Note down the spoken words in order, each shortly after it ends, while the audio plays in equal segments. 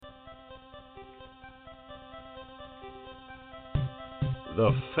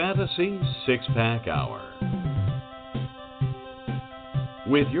The Fantasy Six Pack Hour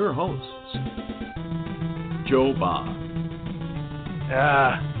with your hosts, Joe Bob.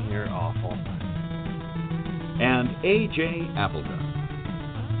 You're awful. And AJ Appleton.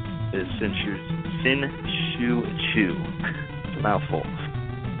 Is Sin Shu Chu. It's a mouthful.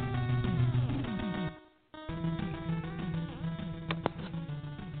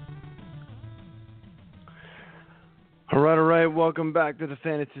 All right. Welcome back to the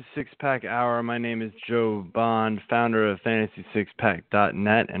Fantasy Six Pack Hour. My name is Joe Bond, founder of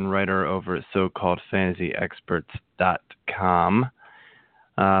FantasySixPack.net and writer over at SoCalledFantasyExperts.com.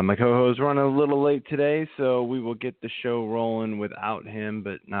 My co-host is running a little late today, so we will get the show rolling without him,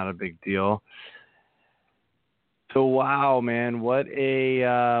 but not a big deal. So wow, man, what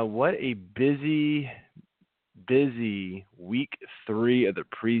a busy week 3 of the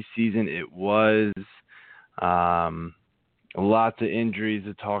preseason it was. Lots of injuries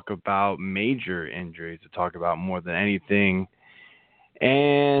to talk about, major injuries to talk about more than anything.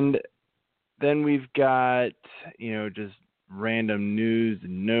 And then we've got, just random news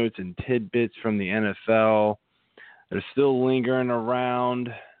and notes and tidbits from the NFL that are still lingering around,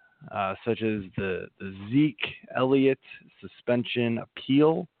 such as the Zeke Elliott suspension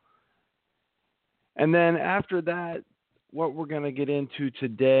appeal. And then after that, what we're going to get into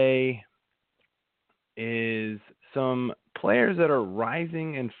today is some players that are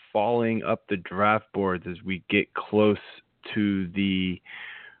rising and falling up the draft boards as we get close to the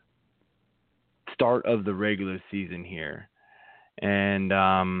start of the regular season here. And,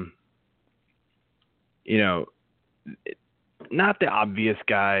 not the obvious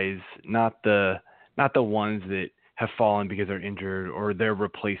guys, not the ones that have fallen because they're injured or their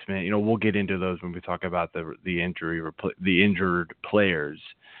replacement. We'll get into those when we talk about the injured players.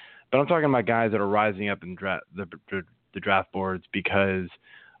 But I'm talking about guys that are rising up in the draft boards because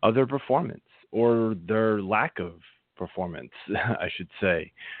of their performance or their lack of performance, I should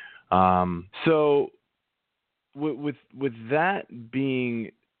say. So with that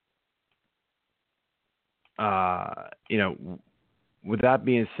being, with that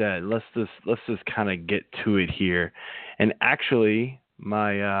being said, let's just kind of get to it here. And actually,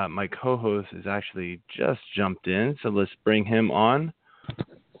 my co-host has actually just jumped in, so let's bring him on.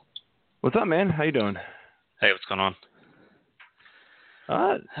 What's up, man? How you doing? Hey, what's going on?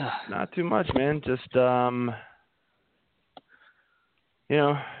 Not too much, man. Just trying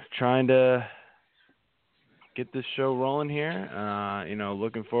to get this show rolling here.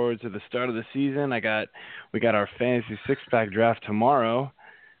 Looking forward to the start of the season. We got our Fantasy Six Pack draft tomorrow.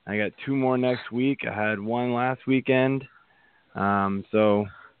 I got 2 more next week. I had 1 last weekend. So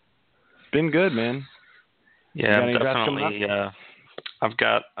it's been good, man. Yeah, definitely. I've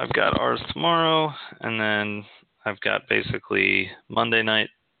got ours tomorrow, and then I've got basically Monday night,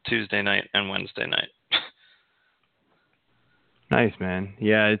 Tuesday night, and Wednesday night. Nice, man.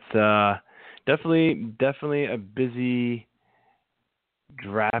 Yeah, it's definitely a busy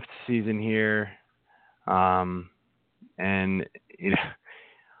draft season here, and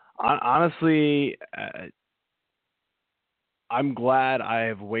honestly, I'm glad I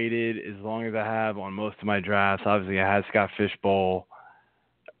have waited as long as I have on most of my drafts. Obviously, I had Scott Fishbowl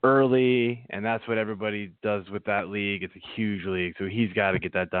early, and that's what everybody does with that league. It's a huge league, so he's got to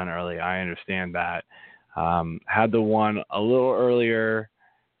get that done early. I understand that. Had the one a little earlier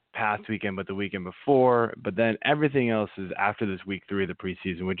past weekend, but the weekend before. But then everything else is after this week 3 of the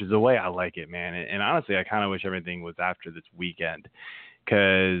preseason, which is the way I like it, man. And honestly, I kind of wish everything was after this weekend,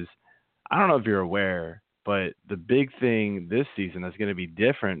 because I don't know if you're aware, but the big thing this season that's going to be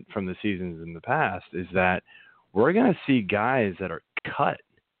different from the seasons in the past is that we're going to see guys that are cut.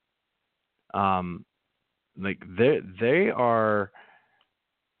 They are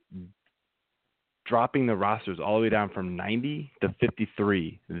dropping the rosters all the way down from 90 to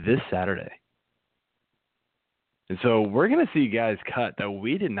 53 this Saturday. And so we're going to see guys cut that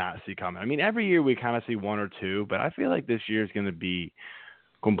we did not see coming. I mean, every year we kind of see 1 or 2, but I feel like this year is going to be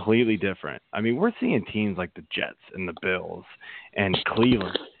completely different. I mean, we're seeing teams like the Jets and the Bills and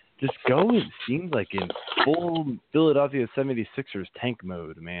Cleveland just go, it seems like, in full Philadelphia 76ers tank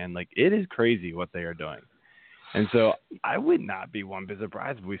mode, man. Like, it is crazy what they are doing. And so I would not be one bit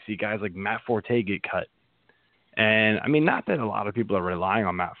surprised if we see guys like Matt Forte get cut. And, I mean, not that a lot of people are relying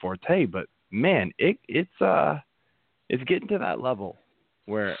on Matt Forte, but, man, it's getting to that level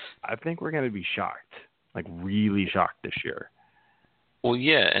where I think we're going to be shocked, like really shocked this year. Well,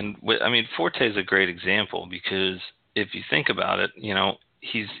 yeah, and I mean, Forte is a great example because if you think about it,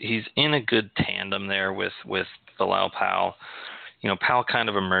 he's in a good tandem there with Bilal Powell. Powell kind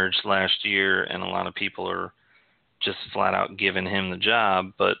of emerged last year, and a lot of people are just flat out given him the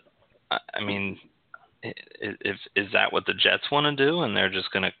job. But I mean, is that what the Jets want to do, and they're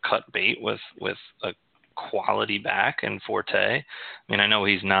just going to cut bait with a quality back in Forte? I mean, I know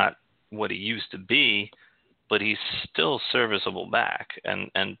he's not what he used to be, but he's still serviceable back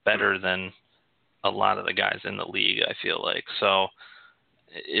and better than a lot of the guys in the league, I feel like. So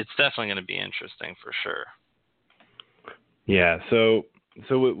it's definitely going to be interesting for sure. Yeah. So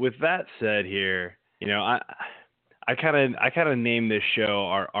with that said here, you know, I kind of named this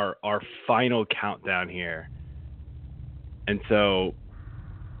show our final countdown here. And so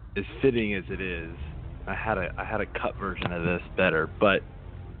as fitting as it is, I had a cut version of this better, but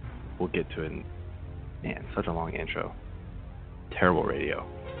we'll get to it. Man, such a long intro. Terrible radio.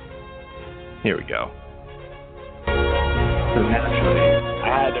 Here we go. So naturally, I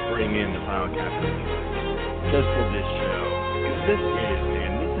had to bring in the final countdown just for this show. Because this is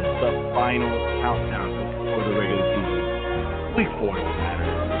the final countdown for the regular season. Week 4 doesn't matter.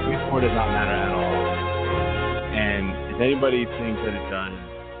 Week 4 does not matter at all. And if anybody thinks that it does,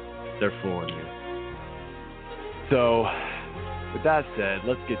 they're fooling you. So, with that said,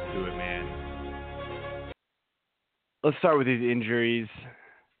 let's get to it, man. Let's start with these injuries.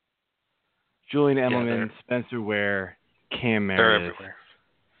 Julian Edelman, Spencer Ware, Cam Meredith.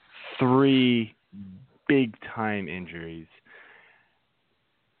 3 big-time injuries.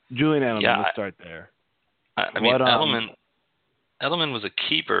 Julian Edelman, let's start there. I mean, Edelman was a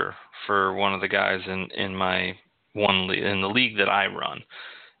keeper for one of the guys in my one league, in the league that I run,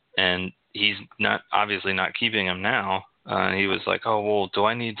 and he's obviously not keeping him now. He was like, oh, well, do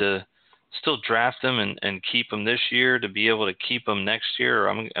I need to still draft him and keep him this year to be able to keep him next year? Or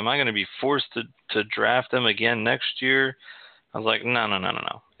am I going to be forced to draft him again next year? I was like,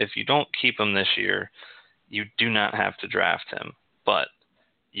 no. If you don't keep him this year, you do not have to draft him. But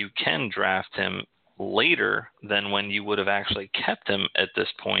you can draft him later than when you would have actually kept him at this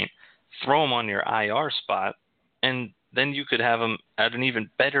point, throw him on your IR spot, and then you could have him at an even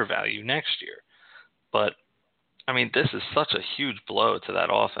better value next year. But, I mean, this is such a huge blow to that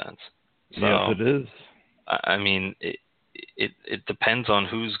offense. So, yes, it is. I mean, it depends on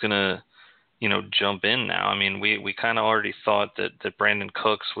who's going to, jump in now. I mean, we kind of already thought that Brandon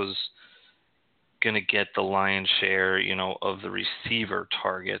Cooks was going to get the lion's share, of the receiver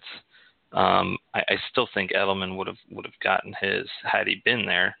targets. I still think Edelman would have gotten his had he been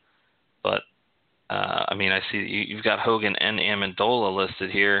there. But, I mean, I see you've got Hogan and Amendola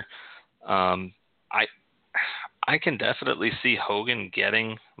listed here. I can definitely see Hogan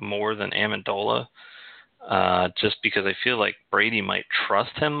getting more than Amendola, just because I feel like Brady might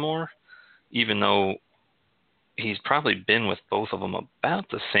trust him more, even though he's probably been with both of them about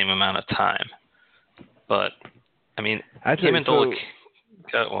the same amount of time. But, I mean, Amendola...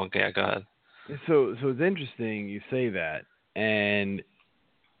 go ahead. So it's interesting you say that, and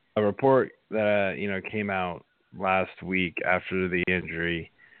a report that came out last week after the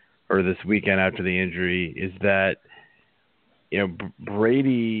injury, or this weekend after the injury, is that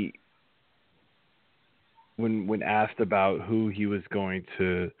Brady, when asked about who he was going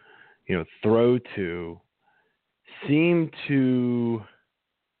to throw to, seemed to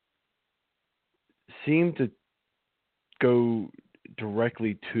go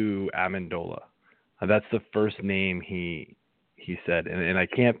directly to Amendola. That's the first name he said, and I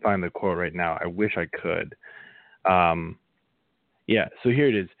can't find the quote right now. I wish I could. So here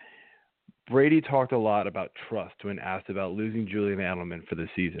it is. Brady talked a lot about trust when asked about losing Julian Edelman for the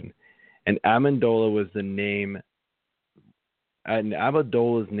season, and Amendola was the name. And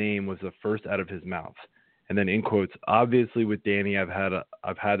Amendola's name was the first out of his mouth. And then in quotes, obviously with Danny, I've had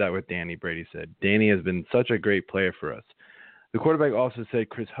that with Danny. Brady said, Danny has been such a great player for us. The quarterback also said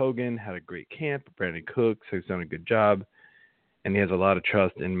Chris Hogan had a great camp. Brandon Cooks has done a good job, and he has a lot of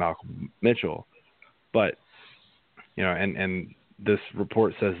trust in Malcolm Mitchell. But and this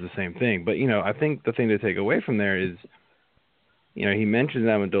report says the same thing. But, I think the thing to take away from there is, he mentions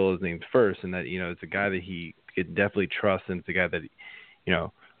Amendola's name first, and that, it's a guy that he could definitely trust, and it's a guy that,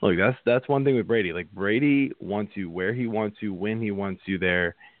 look, that's one thing with Brady. Like, Brady wants you where he wants you, when he wants you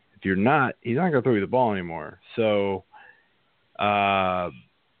there. If you're not, he's not going to throw you the ball anymore. So, I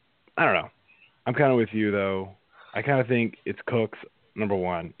don't know. I'm kind of with you, though. I kind of think it's Cooks, number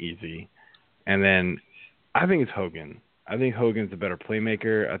one, easy. And then I think it's Hogan. I think Hogan's a better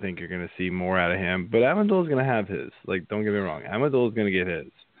playmaker. I think you're going to see more out of him. But Amendola's going to have his. Like, don't get me wrong. Amendola's going to get his.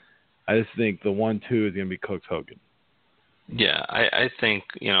 I just think the 1-2 is going to be Cooks Hogan. Yeah, I think,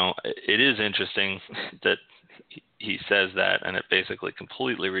 it is interesting that he says that, and it basically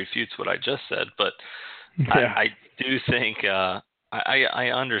completely refutes what I just said. But yeah. I do think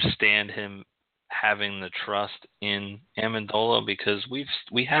I understand him having the trust in Amendola, because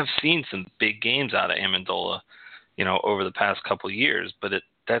we have seen some big games out of Amendola, over the past couple of years, but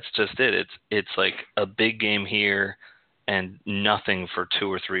that's just it. It's like a big game here and nothing for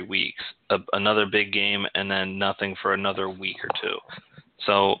 2 or 3 weeks, another big game and then nothing for another week or two.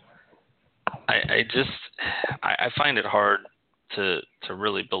 So I find it hard to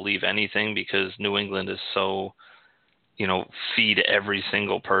really believe anything, because New England is so, feed every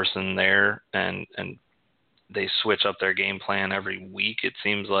single person there, and they switch up their game plan every week, it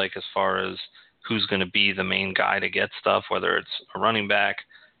seems like, as far as who's going to be the main guy to get stuff, whether it's a running back,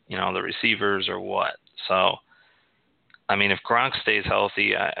 the receivers or what. So, I mean, if Gronk stays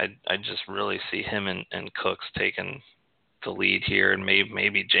healthy, I just really see him and Cooks taking the lead here, and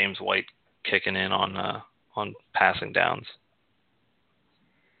maybe James White kicking in on passing downs.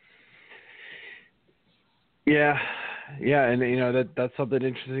 Yeah, and that's something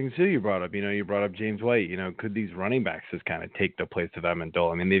interesting too. You brought up, you brought up James White. Could these running backs just kind of take the place of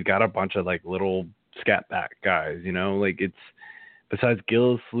Amendola? I mean, they've got a bunch of like little scat back guys. Like it's besides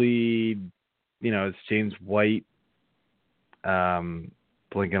Gillislee, it's James White.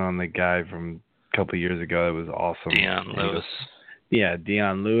 Blinking on the guy from a couple of years ago that was awesome. Dion Lewis. Yeah,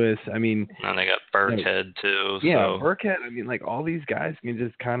 Dion Lewis. I mean, and they got Burkhead too. Yeah, so. Burkhead. I mean, like all these guys can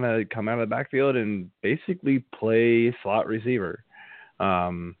just kind of come out of the backfield and basically play slot receiver.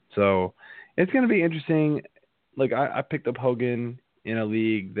 So it's going to be interesting. Like I picked up Hogan in a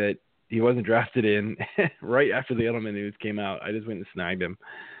league that he wasn't drafted in right after the Edelman news came out. I just went and snagged him.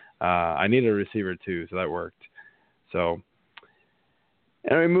 I needed a receiver too, so that worked. So.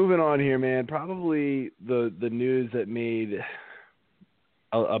 Anyway, moving on here, man. Probably the news that made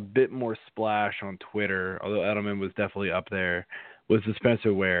a bit more splash on Twitter, although Edelman was definitely up there, was the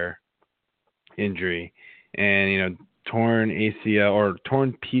Spencer Ware injury. And, torn ACL or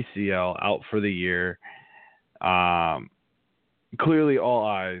torn PCL out for the year. Clearly all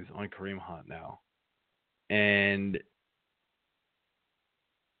eyes on Kareem Hunt now. And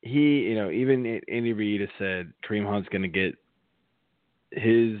he, even Andy Reid has said Kareem Hunt's going to get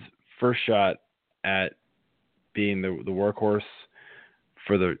his first shot at being the workhorse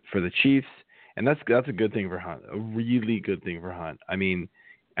for the Chiefs, and that's a good thing for Hunt, a really good thing for Hunt. I mean,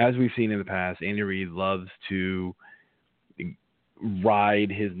 as we've seen in the past, Andy Reid loves to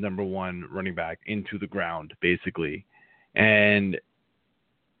ride his number one running back into the ground, basically. And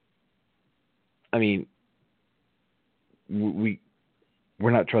I mean, we're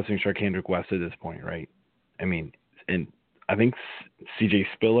not trusting Charcandrick West at this point, right? I mean, and I think CJ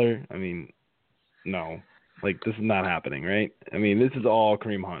Spiller, I mean, no. Like, this is not happening, right? I mean, this is all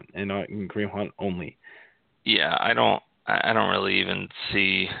Kareem Hunt and Kareem Hunt only. Yeah, I don't really even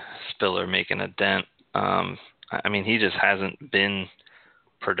see Spiller making a dent. I mean, he just hasn't been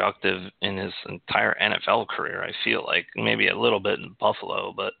productive in his entire NFL career, I feel like. Maybe a little bit in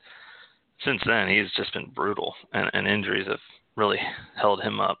Buffalo, but since then he's just been brutal, and injuries have really held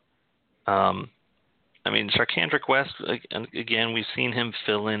him up. I mean, Charcandrick West, again, we've seen him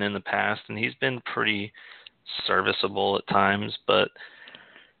fill in the past, and he's been pretty serviceable at times, but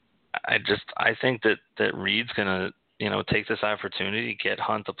I think that Reed's going to, take this opportunity, get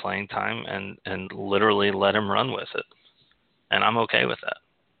Hunt the playing time, and literally let him run with it. And I'm okay with that.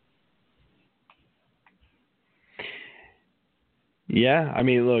 Yeah, I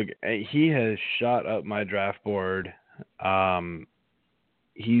mean, look, he has shot up my draft board.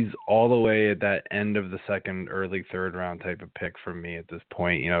 He's all the way at that end of the second, early third round type of pick for me at this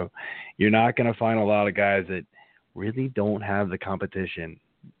point. You're not going to find a lot of guys that really don't have the competition,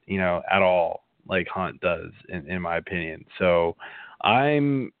 at all, like Hunt does, in my opinion. So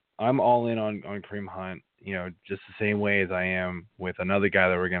I'm all in on Kareem Hunt, just the same way as I am with another guy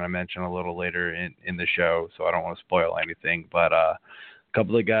that we're going to mention a little later in the show. So I don't want to spoil anything, but a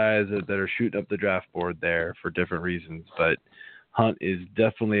couple of guys that are shooting up the draft board there for different reasons. But Hunt is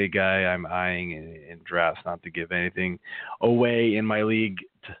definitely a guy I'm eyeing in drafts, not to give anything away in my league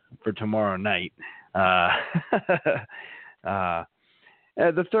for tomorrow night.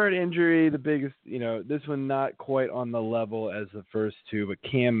 The third injury, the biggest, this one not quite on the level as the first two, but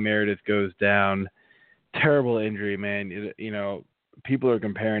Cam Meredith goes down. Terrible injury, man. People are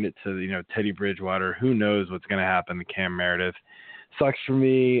comparing it to, Teddy Bridgewater. Who knows what's going to happen to Cam Meredith? Sucks for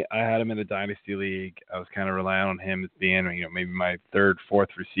me. I had him in a dynasty league. I was kind of relying on him as being, maybe my third, fourth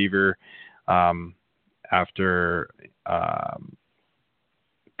receiver after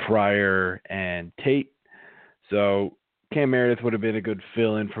Pryor and Tate. So Cam Meredith would have been a good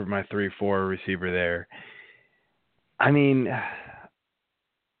fill-in for my 3-4 receiver there. I mean,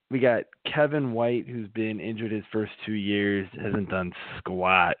 we got Kevin White, who's been injured his first 2 years, hasn't done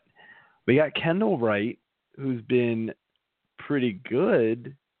squat. We got Kendall Wright, who's been pretty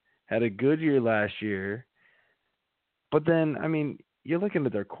good, had a good year last year. But then, I mean, you're looking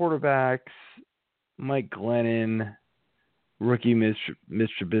at their quarterbacks, Mike Glennon, rookie Mitch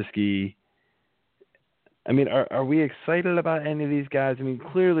Trubisky. I mean, are we excited about any of these guys? I mean,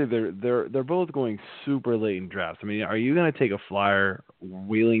 clearly they're both going super late in drafts. I mean, are you going to take a flyer,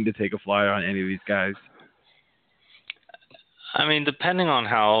 willing to take a flyer on any of these guys? I mean, depending on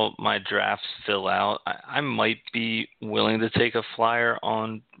how my drafts fill out, I might be willing to take a flyer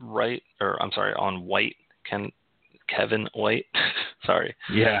on White. Kevin White. Sorry.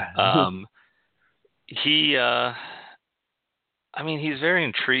 Yeah. I mean, he's very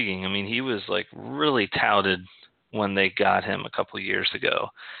intriguing. I mean, he was like really touted when they got him a couple of years ago.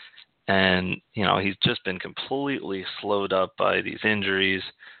 And, you know, he's just been completely slowed up by these injuries.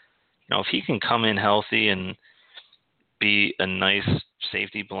 You know, if he can come in healthy and be a nice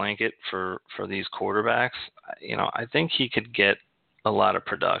safety blanket for these quarterbacks, you know, I think he could get a lot of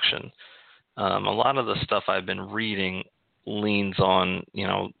production. A lot of the stuff I've been reading leans on, you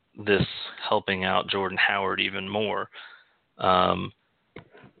know, this helping out Jordan Howard even more.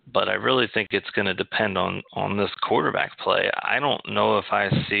 But I really think it's going to depend on this quarterback play. I don't know if I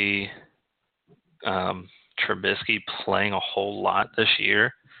see Trubisky playing a whole lot this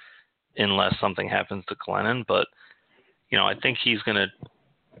year unless something happens to Glennon. But, you know, I think he's going to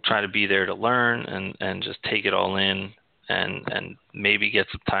try to be there to learn and just take it all in and maybe get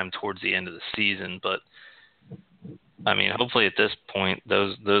some time towards the end of the season. But, I mean, hopefully at this point,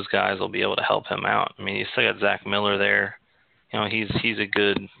 those guys will be able to help him out. I mean, you still got Zach Miller there. You know, he's a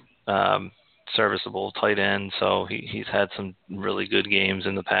good, serviceable tight end, so he's had some really good games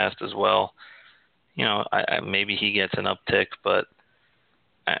in the past as well. You know, maybe he gets an uptick, but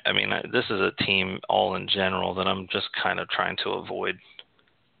I mean, this is a team all in general that I'm just kind of trying to avoid.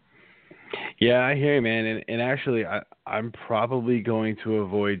 Yeah, I hear you, man. And actually, I'm probably going to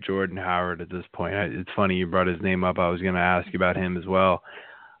avoid Jordan Howard at this point. It's funny you brought his name up. I was going to ask you about him as well.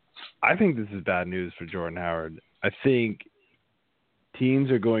 I think this is bad news for Jordan Howard. I think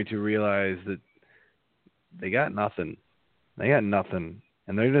teams are going to realize that they got nothing.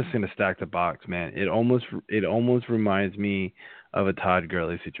 And they're just going to stack the box, man. It almost reminds me of a Todd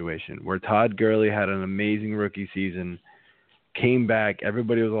Gurley situation where Todd Gurley had an amazing rookie season, came back,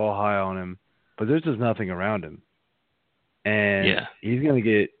 everybody was all high on him, but there's just nothing around him. And he's gonna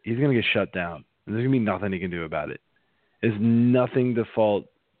get shut down. And there's gonna be nothing he can do about it. There's nothing to fault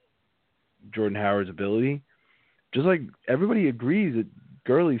Jordan Howard's ability. Just like everybody agrees that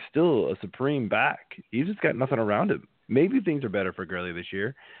Gurley's still a supreme back. He's just got nothing around him. Maybe things are better for Gurley this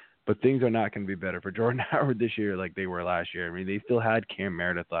year, but things are not going to be better for Jordan Howard this year like they were last year. I mean, they still had Cam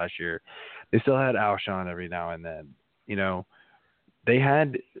Meredith last year. They still had Alshon every now and then. You know, they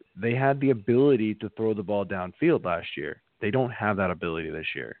had the ability to throw the ball downfield last year. They don't have that ability this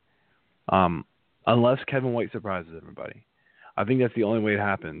year, unless Kevin White surprises everybody. I think that's the only way it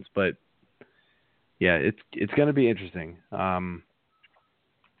happens. But yeah, it's going to be interesting.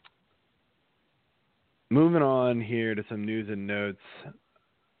 Moving on here to some news and notes.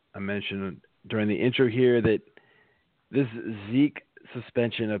 I mentioned during the intro here that this Zeke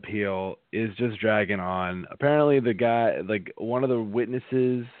suspension appeal is just dragging on. Apparently the guy, like one of the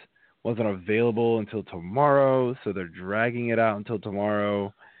witnesses, wasn't available until tomorrow, so they're dragging it out until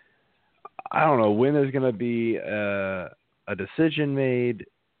tomorrow. I don't know when there's going to be a decision made,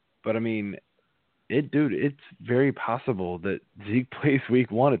 but I mean, it's very possible that Zeke plays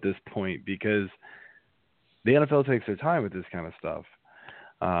week 1 at this point because the NFL takes their time with this kind of stuff.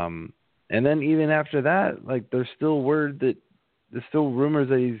 And then even after that, like there's still rumors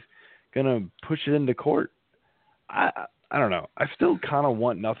that he's going to push it into court. I don't know. I still kind of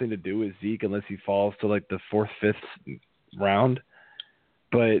want nothing to do with Zeke unless he falls to like the 4th, 5th round.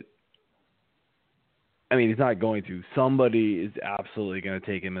 But I mean, he's not going to. Somebody is absolutely going to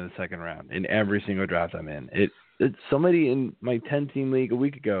take him in the 2nd round in every single draft I'm in. Somebody in my 10-team league a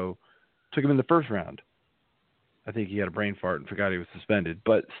week ago took him in the 1st round. I think he had a brain fart and forgot he was suspended.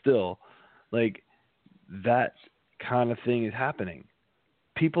 But still, like, that kind of thing is happening.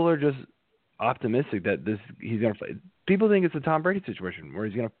 People are just optimistic that he's going to fight. People think it's a Tom Brady situation where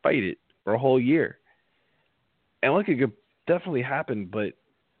he's going to fight it for a whole year. And look, it could definitely happen, but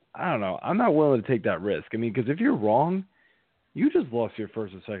I don't know. I'm not willing to take that risk. I mean, because if you're wrong, you just lost your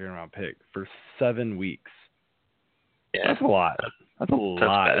 1st or 2nd round pick for 7 weeks. Yeah. That's a lot. That's a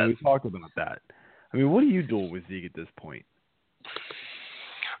lot. Bad. And we talked about that. I mean, what do you do with Zeke at this point?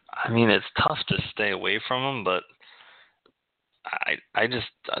 I mean, it's tough to stay away from him, but I just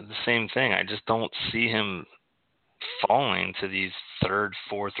the same thing. I just don't see him falling to these third,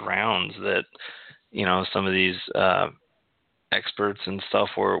 fourth rounds that, some of these experts and stuff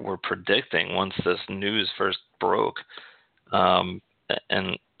were predicting once this news first broke. And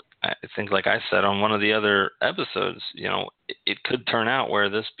I think, like I said on one of the other episodes, it could turn out where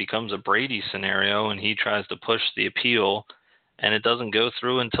this becomes a Brady scenario and he tries to push the appeal and it doesn't go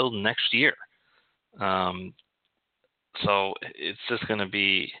through until next year. So it's just going to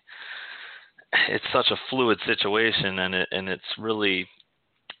be, it's such a fluid situation, and it's really,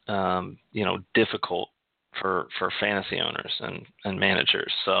 difficult for fantasy owners and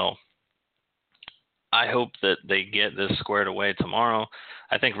managers. So I hope that they get this squared away tomorrow.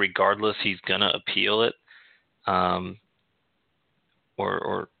 I think regardless, he's going to appeal it.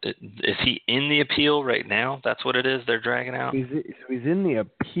 Is he in the appeal right now? That's what it is they're dragging out? He's in the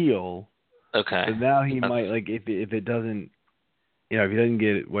appeal. Okay. But now he might, like, if it doesn't, if he doesn't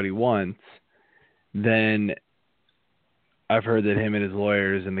get what he wants, then I've heard that him and his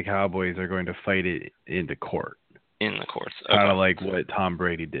lawyers and the Cowboys are going to fight it into court. In the courts. Okay. Kind of like what Tom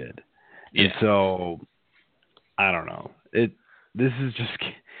Brady did. Yeah. And so, I don't know. This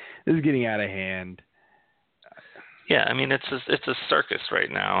is getting out of hand. Yeah, I mean, it's a circus right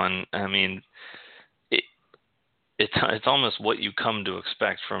now, and I mean, it's almost what you come to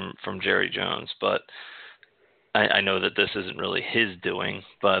expect from Jerry Jones. But I know that this isn't really his doing.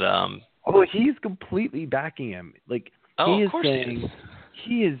 But he's completely backing him. Like, of course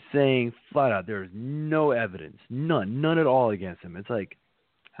he is saying flat out, there is no evidence, none at all against him. It's like,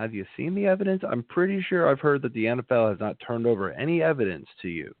 have you seen the evidence? I'm pretty sure I've heard that the NFL has not turned over any evidence to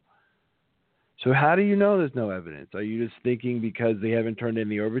you. So how do you know there's no evidence? Are you just thinking because they haven't turned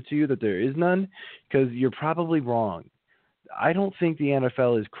any over to you that there is none? Because you're probably wrong. I don't think the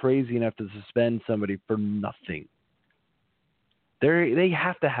NFL is crazy enough to suspend somebody for nothing. They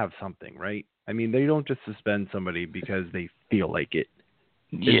have to have something, right? I mean, they don't just suspend somebody because they feel like it.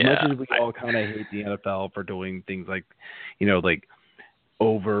 As much as we all kind of hate the NFL for doing things like, like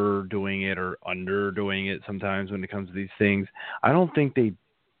overdoing it or underdoing it sometimes when it comes to these things, I don't think they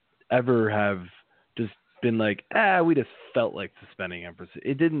ever have just been like, we just felt like suspending him.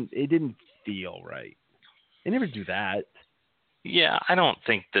 It didn't feel right. They never do that. Yeah, I don't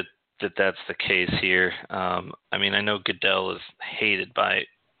think that that's the case here. I mean, I know Goodell is hated by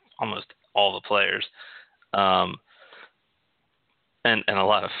almost all the players, and a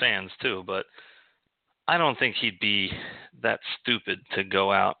lot of fans too, but I don't think he'd be that stupid to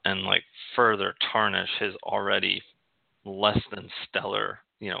go out and like further tarnish his already less than stellar,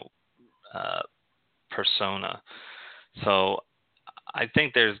 persona. So I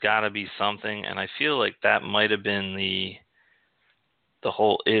think there's got to be something, and I feel like that might have been the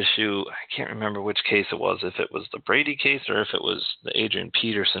whole issue. I can't remember which case it was, if it was the Brady case or if it was the Adrian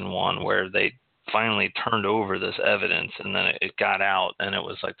Peterson one, where they finally turned over this evidence and then it got out and it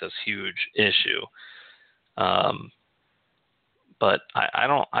was like this huge issue. But I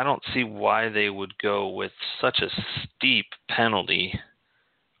don't see why they would go with such a steep penalty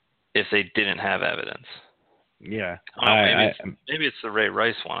if they didn't have evidence. Yeah. Maybe it's the Ray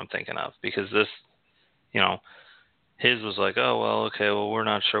Rice one I'm thinking of, because this, his was like, oh, well, okay, well, we're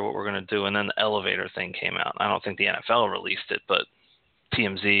not sure what we're going to do. And then the elevator thing came out. I don't think the NFL released it, but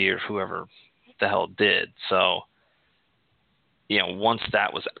TMZ or whoever the hell did. So, once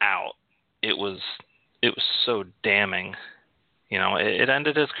that was out, it was so damning. It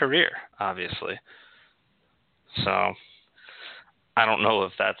ended his career, obviously. So I don't know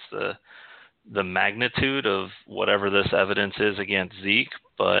if that's the magnitude of whatever this evidence is against Zeke,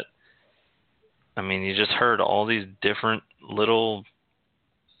 but I mean, you just heard all these different little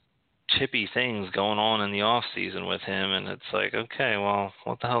chippy things going on in the off season with him, and it's like, okay, well,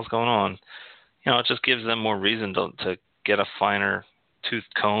 what the hell's going on? It just gives them more reason to get a finer tooth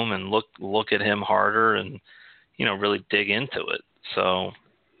comb and look at him harder and, really dig into it. So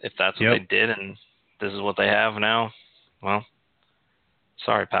if that's what they did and this is what they have now, well,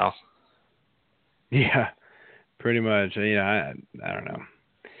 sorry, pal. Yeah, pretty much. I don't know.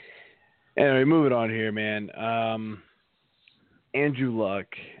 Anyway, moving on here, man. Andrew Luck,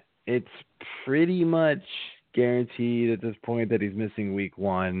 it's pretty much guaranteed at this point that he's missing week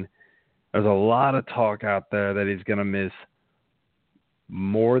 1. There's a lot of talk out there that he's going to miss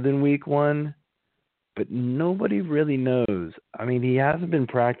more than week 1, but nobody really knows. I mean, he hasn't been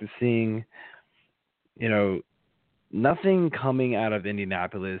practicing. Nothing coming out of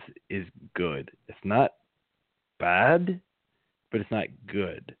Indianapolis is good. It's not bad, but it's not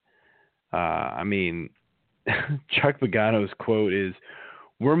good. I mean, Chuck Pagano's quote is,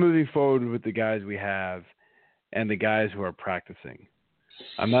 "We're moving forward with the guys we have and the guys who are practicing.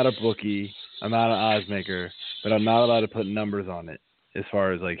 I'm not a bookie. I'm not an odds maker. but I'm not allowed to put numbers on it as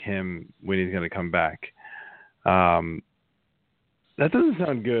far as like him when he's going to come back. That doesn't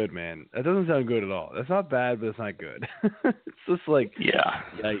sound good, man. That doesn't sound good at all. That's not bad, but it's not good. It's just like,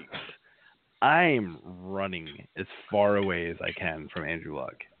 yikes. I'm running as far away as I can from Andrew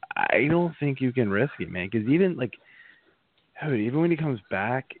Luck. I don't think you can risk it, man, because even like, dude, even when he comes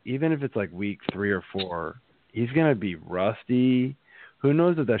back, even if it's like week 3 or 4, he's going to be rusty. Who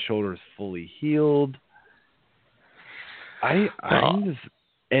knows if that shoulder is fully healed? I'm just,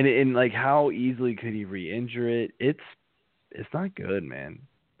 and like how easily could he re-injure it? It's not good, man.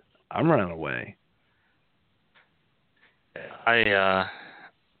 I'm running away. I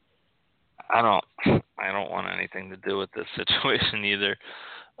don't want anything to do with this situation either.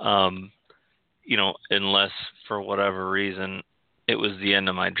 Unless for whatever reason it was the end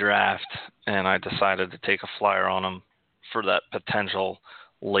of my draft and I decided to take a flyer on him for that potential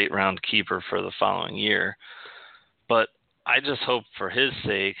late round keeper for the following year. But I just hope for his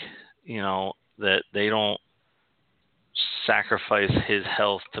sake, that they don't sacrifice his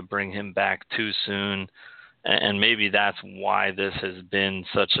health to bring him back too soon. And maybe that's why this has been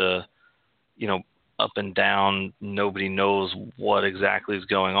such a, up and down, nobody knows what exactly is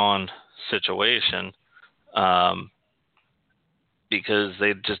going on situation. Because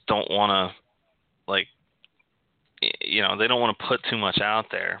they just don't want to, they don't want to put too much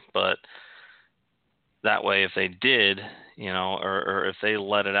out there. But that way, if they did, or if they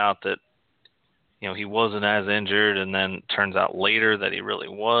let it out that, he wasn't as injured and then it turns out later that he really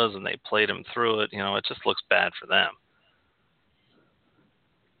was and they played him through it, it just looks bad for them.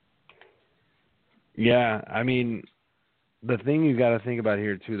 Yeah, I mean, the thing you got to think about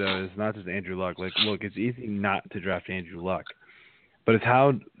here, too, though, is not just Andrew Luck. Like, look, it's easy not to draft Andrew Luck. But it's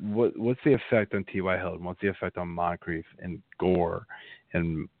what's the effect on T.Y. Hilton? What's the effect on Moncrief and Gore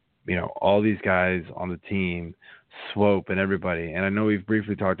and, all these guys on the team, Swope and everybody. And I know we've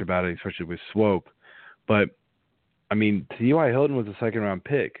briefly talked about it, especially with Swope. But, I mean, T.Y. Hilton was a second-round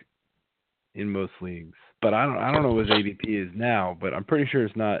pick in most leagues. But I don't know what his ADP is now, but I'm pretty sure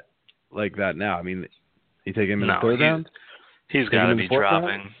it's not like that now. I mean, you take him in the third round? He's got to be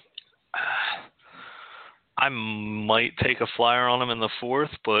dropping. I might take a flyer on him in the 4th,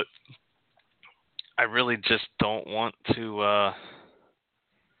 but I really just don't want to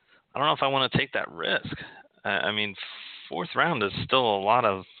I don't know if I want to take that risk. I mean, 4th round is still a lot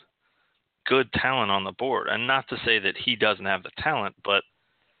of good talent on the board. And not to say that he doesn't have the talent, but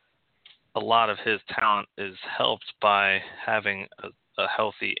a lot of his talent is helped by having a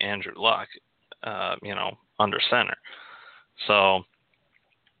healthy Andrew Luck, under center. So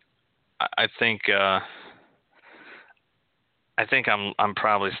I think I'm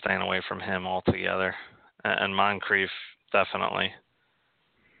probably staying away from him altogether, and Moncrief definitely.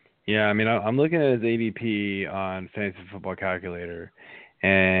 Yeah, I mean, I'm looking at his ADP on Fantasy Football Calculator,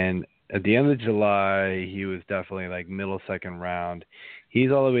 and at the end of July, he was definitely like middle 2nd round.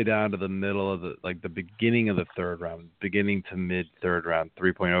 He's all the way down to the middle of the beginning of the 3rd round, beginning to mid 3rd round,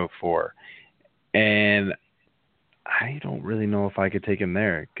 3.04. And I don't really know if I could take him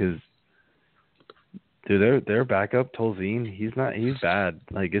there because, dude, their backup Tolzien, he's bad.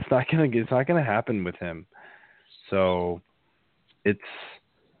 Like it's not gonna happen with him. So it's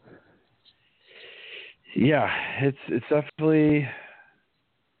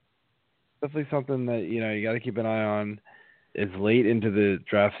definitely something that you got to keep an eye on as late into the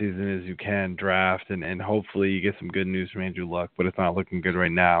draft season as you can draft, and hopefully you get some good news from Andrew Luck, but it's not looking good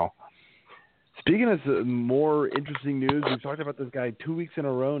right now. Speaking of some more interesting news, we've talked about this guy 2 weeks in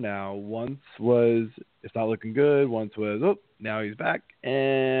a row now. Once was it's not looking good. Once was now he's back,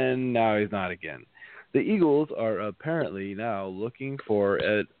 and now he's not again. The Eagles are apparently now looking for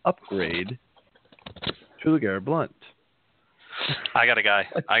an upgrade to LeGarrette Blount. I got a guy.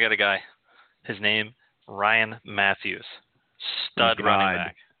 His name, Ryan Matthews. Stud running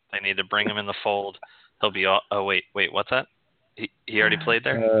back. They need to bring him in the fold. He'll be wait, what's that? He already played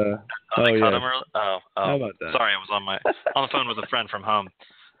there? They cut him early? Oh. How about that? Sorry, I was on the phone with a friend from home.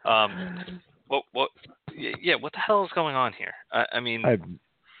 What the hell is going on here? I think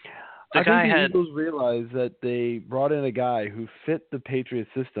the Eagles realized that they brought in a guy who fit the Patriots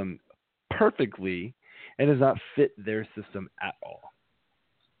system perfectly and does not fit their system at all.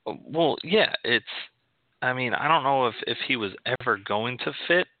 Well, yeah, I don't know if he was ever going to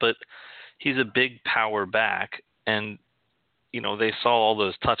fit, but he's a big power back, and they saw all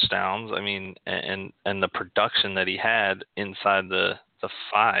those touchdowns. I mean, and the production that he had inside the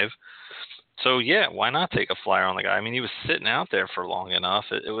 5. So yeah, why not take a flyer on the guy? I mean, he was sitting out there for long enough.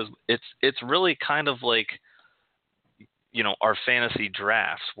 It's really kind of like our fantasy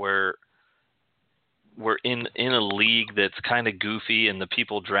drafts where we're in a league that's kind of goofy and the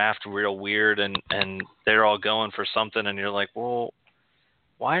people draft real weird and they're all going for something and you're like, well,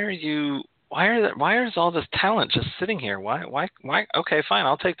 why is all this talent just sitting here? Why? Okay, fine,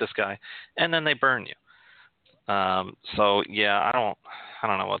 I'll take this guy, and then they burn you. So yeah, I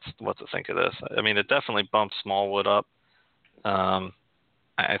don't know what to think of this. I mean, it definitely bumped Smallwood up.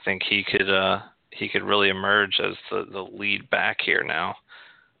 I think he could really emerge as the lead back here now.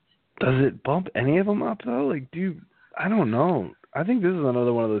 Does it bump any of them up though? Like, dude, I don't know. I think this is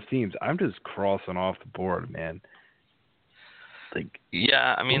another one of those teams. I'm just crossing off the board, man. Like,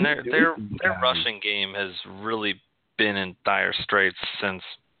 yeah, I mean their rushing game has really been in dire straits since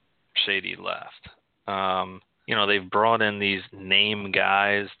Shady left. They've brought in these name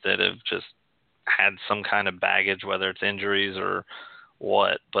guys that have just had some kind of baggage, whether it's injuries or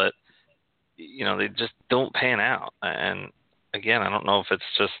what, but they just don't pan out. And again, I don't know if it's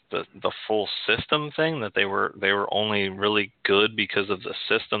just the full system thing that they were only really good because of the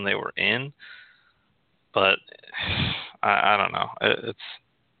system they were in. But I don't know.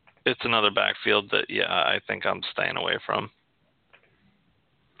 It's another backfield that I think I'm staying away from.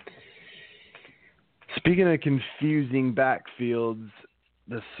 Speaking of confusing backfields,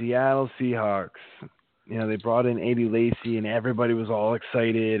 the Seattle Seahawks, they brought in Eddie Lacy and everybody was all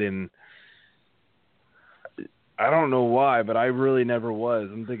excited, and I don't know why, but I really never was.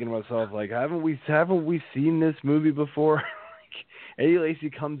 I'm thinking to myself, like, haven't we seen this movie before? Like, Eddie Lacy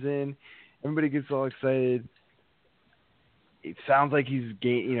comes in, everybody gets all excited. It sounds like he's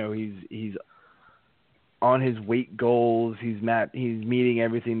on his weight goals. He's meeting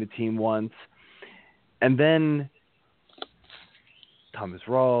everything the team wants. And then Thomas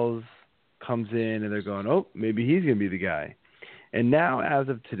Rawls comes in, and they're going, oh, maybe he's going to be the guy. And now, as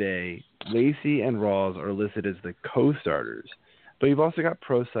of today, Lacy and Rawls are listed as the co-starters. But you've also got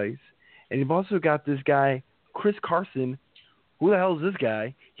Procise, and you've also got this guy, Chris Carson. Who the hell is this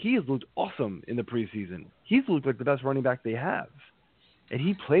guy? He has looked awesome in the preseason. He's looked like the best running back they have. And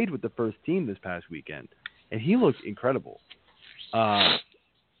he played with the first team this past weekend, and he looked incredible.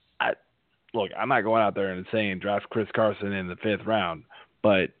 Look, I'm not going out there and saying draft Chris Carson in the 5th round,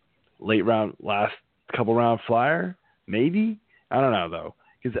 but late round, last couple round flyer, maybe? I don't know, though,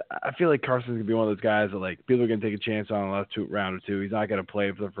 because I feel like Carson's going to be one of those guys that, like, people are going to take a chance on in the last round or two. He's not going to play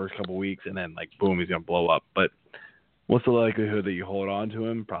for the first couple weeks, and then, like, boom, he's going to blow up. But what's the likelihood that you hold on to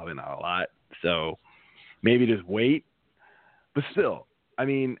him? Probably not a lot. So maybe just wait. But still, I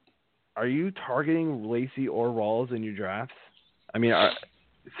mean, are you targeting Lacy or Rawls in your drafts? I mean,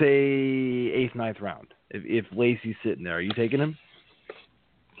 say 8th, 9th round. If Lacy's sitting there, are you taking him?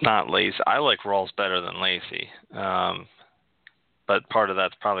 Not Lacy. I like Rawls better than Lacy. But part of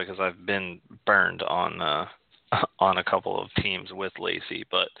that's probably because I've been burned on a couple of teams with Lacy.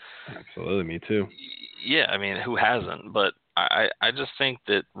 But absolutely, me too. Yeah, I mean, who hasn't? But I just think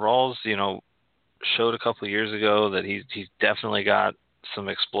that Rawls, showed a couple of years ago that he's definitely got some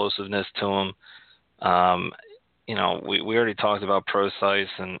explosiveness to him. We already talked about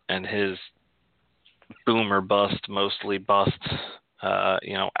Procise and his boom or bust, mostly bust,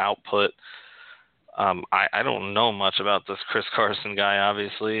 output. I don't know much about this Chris Carson guy,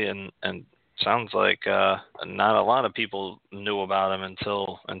 obviously, and sounds like not a lot of people knew about him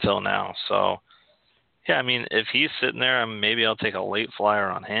until now. So, yeah, I mean, if he's sitting there, maybe I'll take a late flyer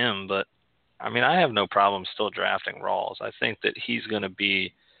on him. But, I mean, I have no problem still drafting Rawls. I think that he's going to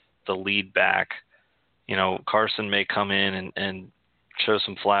be the lead back. Carson may come in and show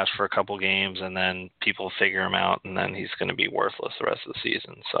some flash for a couple games, and then people figure him out, and then he's going to be worthless the rest of the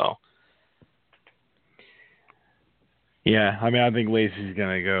season. So, yeah, I mean, I think Lacy's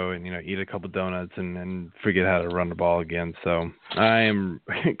going to go and, eat a couple donuts and forget how to run the ball again. So I am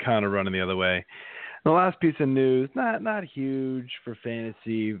kind of running the other way. The last piece of news, not huge for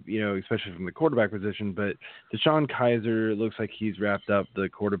fantasy, especially from the quarterback position, but DeShone Kizer looks like he's wrapped up the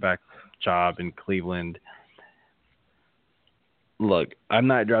quarterback job in Cleveland. Look, I'm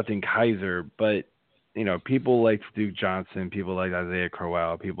not drafting Kizer, but, people like Duke Johnson, people like Isaiah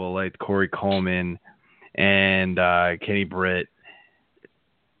Crowell, people like Corey Coleman and Kenny Britt.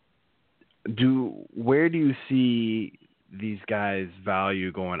 Where do you see these guys'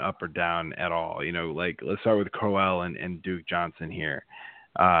 value going up or down at all? Let's start with Crowell and Duke Johnson here.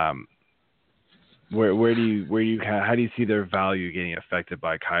 Where do you how do you see their value getting affected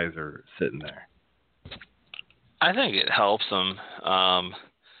by Kizer sitting there? I think it helps them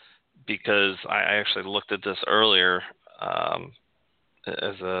because I actually looked at this earlier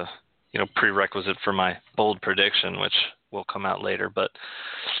as a prerequisite for my bold prediction, which will come out later, but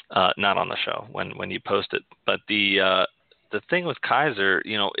not on the show when you post it. But the thing with Kizer,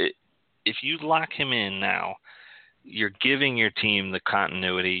 if you lock him in now, you're giving your team the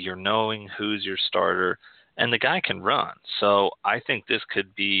continuity. You're knowing who's your starter, and the guy can run. So I think this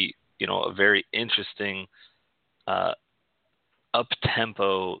could be, a very interesting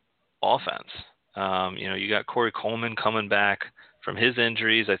up-tempo offense. You got Corey Coleman coming back from his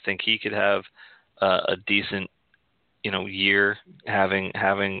injuries. I think he could have a decent, year having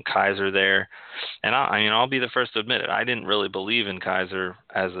Kizer there. And I'll be the first to admit it. I didn't really believe in Kizer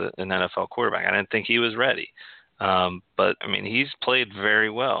as an NFL quarterback. I didn't think he was ready. But he's played very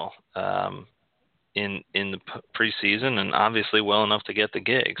well in the preseason, and obviously well enough to get the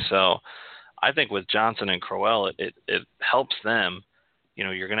gig. So I think with Johnson and Crowell, it helps them.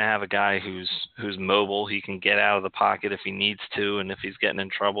 You're going to have a guy who's mobile. He can get out of the pocket if he needs to, and if he's getting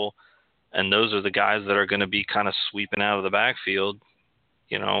in trouble. And those are the guys that are going to be kind of sweeping out of the backfield,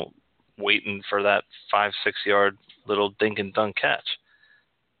 waiting for that 5-6 yard little dink and dunk catch.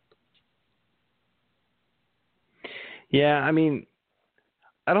 Yeah,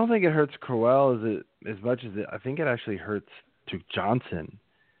 I don't think it hurts Crowell as much as I think it actually hurts Duke Johnson,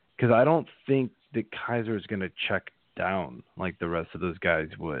 because I don't think that Kizer is going to check down like the rest of those guys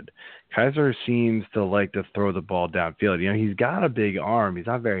would. Kizer seems to like to throw the ball downfield. He's got a big arm. He's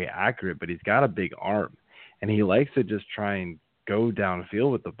not very accurate, but he's got a big arm, and he likes to just try and go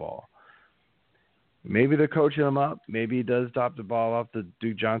downfield with the ball. Maybe they're coaching him up. Maybe he does drop the ball off to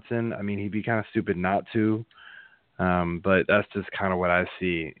Duke Johnson. He'd be kind of stupid not to. But that's just kind of what I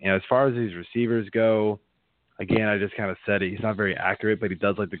see. As far as these receivers go, again, I just kind of said it. He's not very accurate, but he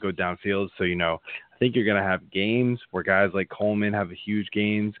does like to go downfield. So, I think you're going to have games where guys like Coleman have huge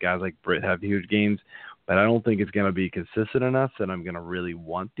games, guys like Britt have huge games, but I don't think it's going to be consistent enough that I'm going to really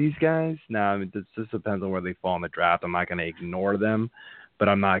want these guys. Now, this just depends on where they fall in the draft. I'm not going to ignore them, but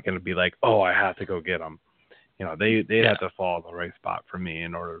I'm not going to be like, oh, I have to go get them. They'd have to fall in the right spot for me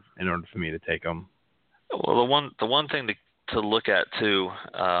in order for me to take them. Well, the one thing to look at too,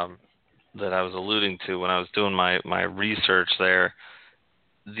 that I was alluding to when I was doing my research there,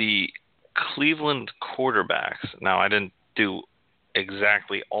 the Cleveland quarterbacks. Now, I didn't do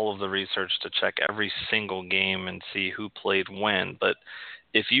exactly all of the research to check every single game and see who played when, but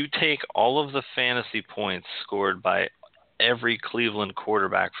if you take all of the fantasy points scored by every Cleveland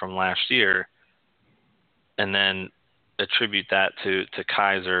quarterback from last year and then attribute that to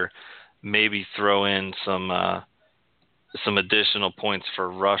Kizer, maybe throw in some additional points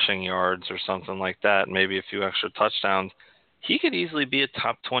for rushing yards or something like that, maybe a few extra touchdowns, he could easily be a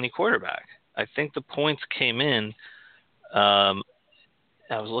top 20 quarterback. I think the points came in, I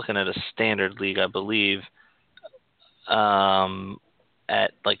was looking at a standard league, I believe,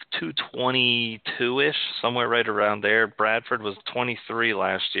 at like 222-ish, somewhere right around there. Bradford was 23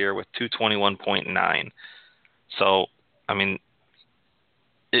 last year with 221.9. So,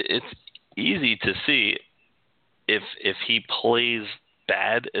 it's easy to see if he plays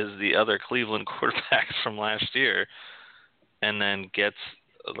bad as the other Cleveland quarterbacks from last year, and then gets,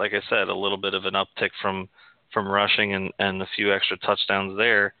 like I said, a little bit of an uptick from rushing and a few extra touchdowns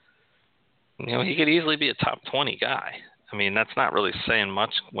there. He could easily be a top 20 guy. That's not really saying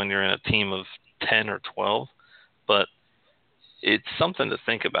much when you're in a team of 10 or 12, but it's something to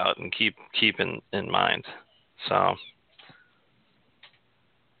think about and keep in mind. So.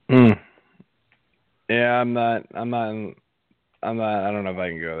 Yeah, I'm not, I don't know if I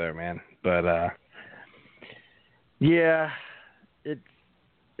can go there, man. But, yeah, it's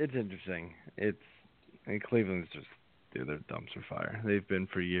interesting. Cleveland's just, dude, they're dumpster fire. They've been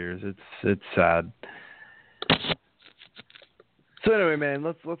for years. It's sad. So anyway, man,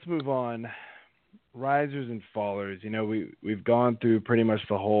 let's move on. Risers and fallers. We've gone through pretty much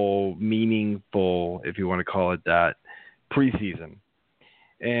the whole meaningful, if you want to call it that, preseason.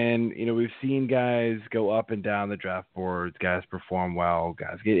 And, we've seen guys go up and down the draft boards, guys perform well,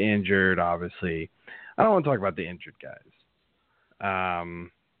 guys get injured, obviously. I don't want to talk about the injured guys.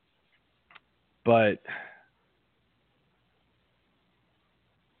 But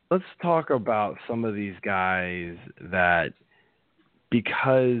let's talk about some of these guys that,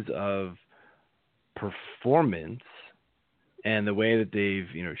 because of performance and the way that they've,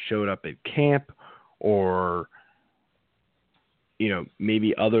 showed up at camp, or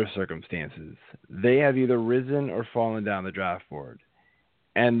maybe other circumstances, they have either risen or fallen down the draft board.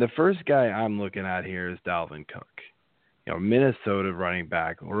 And the first guy I'm looking at here is Dalvin Cook. Minnesota running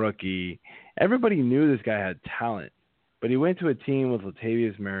back, rookie. Everybody knew this guy had talent, but he went to a team with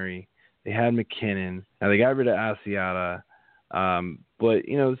Latavius Murray. They had McKinnon. Now they got rid of Asiata. But,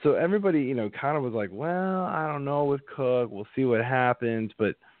 so everybody, kind of was like, well, I don't know with Cook. We'll see what happens.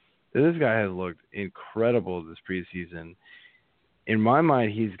 But this guy has looked incredible this preseason. in my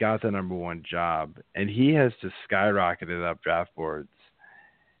mind, he's got the number one job, and he has just skyrocketed up draft boards.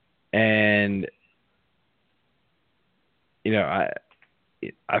 And I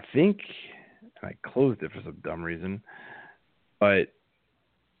think I closed it for some dumb reason, but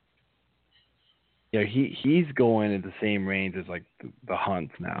he's going in the same range as like the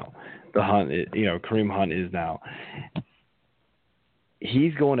Hunt now. The Hunt, Kareem Hunt is now.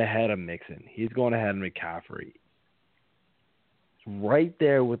 He's going ahead of Mixon. He's going ahead of McCaffrey. Right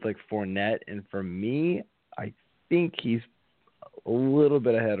there with like Fournette, and for me, I think he's a little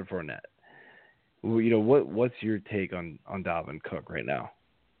bit ahead of Fournette. What's your take on Dalvin Cook right now?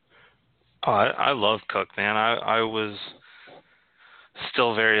 Oh, I love Cook, man. I was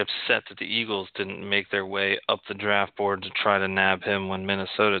still very upset that the Eagles didn't make their way up the draft board to try to nab him when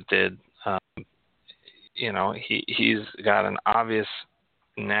Minnesota did. He's got an obvious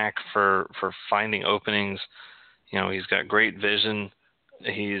knack for finding openings. He's got great vision.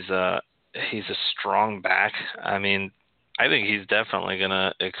 He's a strong back. I mean, I think he's definitely going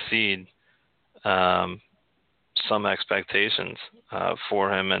to exceed some expectations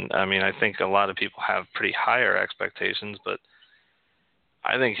for him. And I mean, I think a lot of people have pretty higher expectations, but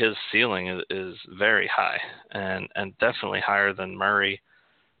I think his ceiling is very high and definitely higher than Murray.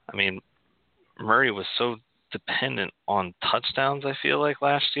 I mean, Murray was so dependent on touchdowns, I feel like,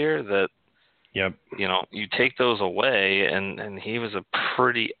 last year that, yep, you take those away and he was a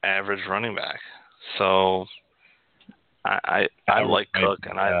pretty average running back. So I like Cook,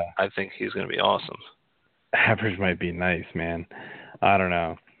 and I think he's going to be awesome. Average might be nice, man. I don't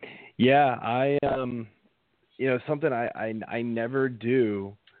know. Yeah, I something I never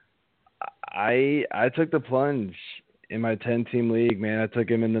do. I took the plunge in my 10-team league, man. I took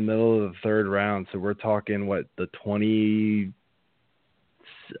him in the middle of the third round, so we're talking the 20.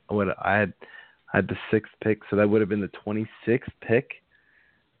 What I had the 6th pick, so that would have been the 26th pick.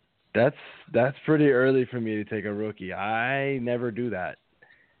 That's pretty early for me to take a rookie. I never do that.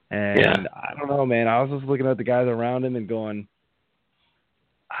 And I don't know, man. I was just looking at the guys around him and going,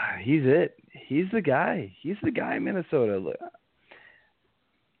 he's it. He's the guy. He's the guy in Minnesota. Look,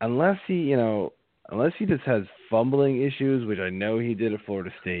 unless he just has fumbling issues, which I know he did at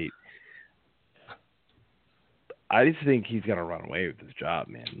Florida State, I just think he's going to run away with his job,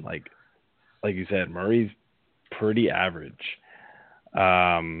 man. Like you said, Murray's pretty average.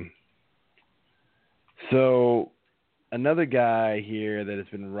 So another guy here that has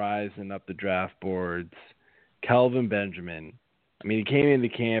been rising up the draft boards, Kelvin Benjamin. I mean, he came into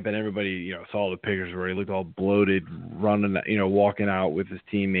camp and everybody, saw the pictures where he looked all bloated, running, walking out with his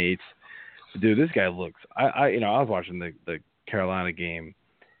teammates. Dude, this guy looks. I was watching the Carolina game.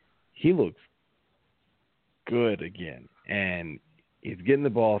 He looks good again, and he's getting the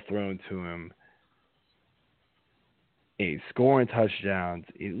ball thrown to him. He's scoring touchdowns.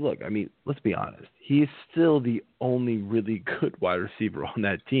 Look, I mean, let's be honest. He's still the only really good wide receiver on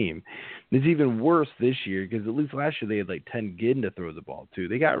that team. It's even worse this year because at least last year they had like 10 Ginn to throw the ball to.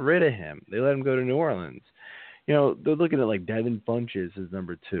 They got rid of him. They let him go to New Orleans. They're looking at like Devin Funches as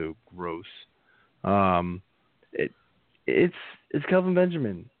number 2. Gross. It's Kelvin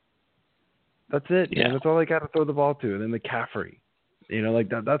Benjamin. That's it. Yeah. That's all they got to throw the ball to. And then McCaffrey.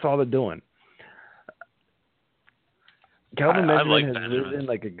 That's all they're doing. Kelvin Benjamin has risen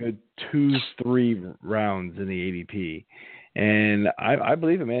like a good 2-3 rounds in the ADP, and I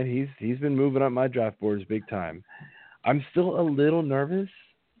believe it, man. He's been moving up my draft boards big time. I'm still a little nervous,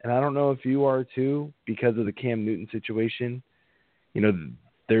 and I don't know if you are too, because of the Cam Newton situation.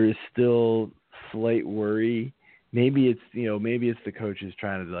 There is still slight worry. Maybe it's the coaches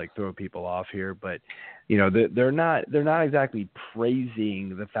trying to like throw people off here, but they're not exactly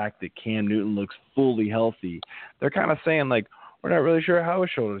praising the fact that Cam Newton looks fully healthy. They're kind of saying like, we're not really sure how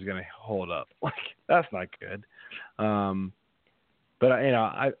his shoulder is going to hold up. Like, that's not good. But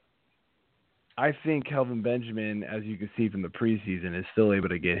I think Kelvin Benjamin, as you can see from the preseason, is still able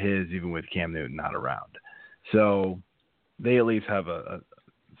to get his even with Cam Newton not around. So they at least have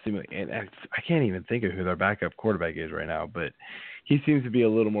and I can't even think of who their backup quarterback is right now, but he seems to be a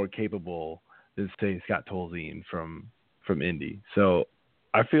little more capable than, say, Scott Tolzien from Indy. So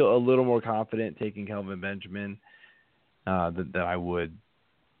I feel a little more confident taking Kelvin Benjamin than I would,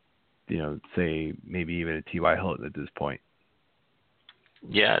 say maybe even a T.Y. Hilton at this point.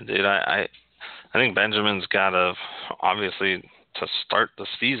 Yeah, dude, I think Benjamin's got obviously to start the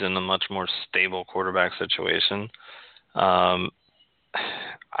season a much more stable quarterback situation.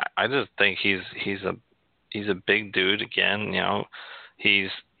 I just think he's a big dude again. He's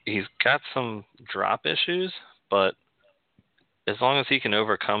got some drop issues, but as long as he can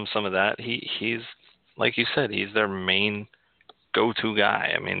overcome some of that, he's like you said, he's their main go-to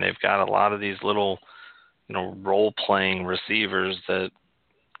guy. I mean, they've got a lot of these little, role-playing receivers that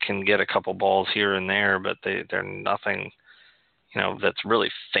can get a couple balls here and there, but they're nothing, that's really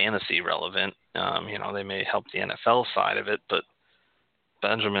fantasy relevant. They may help the NFL side of it, but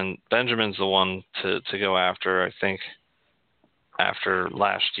Benjamin's the one to go after, I think. After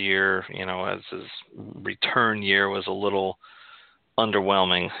last year, as his return year was a little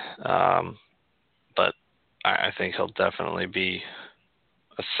underwhelming, but I think he'll definitely be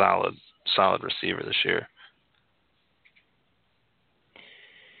a solid receiver this year.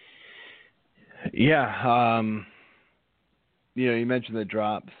 Yeah, you mentioned the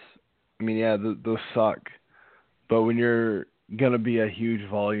drops. I mean, yeah, those suck. But when you're gonna be a huge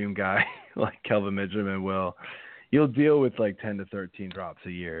volume guy like Kelvin Benjamin will, you'll deal with like 10 to 13 drops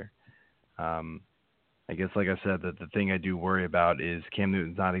a year. I guess, like I said, the thing I do worry about is Cam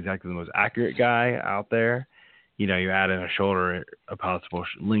Newton's not exactly the most accurate guy out there. You add in a possible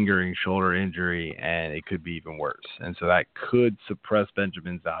lingering shoulder injury, and it could be even worse. And so that could suppress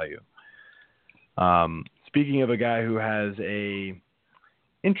Benjamin's value. Speaking of a guy who has a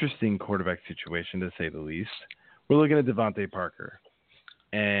interesting quarterback situation, to say the least, we're looking at Devontae Parker.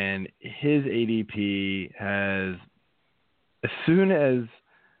 And his ADP has, as soon as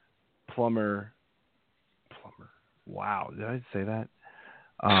Plummer, wow, did I say that?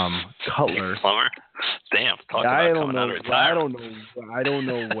 Cutler. Plummer? Damn, talk about coming out of retirement. I don't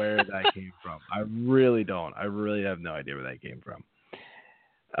know where that came from. I really don't. I really have no idea where that came from.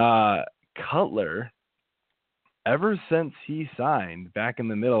 Cutler, ever since he signed back in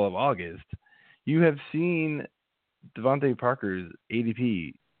the middle of August, you have seen Devontae Parker's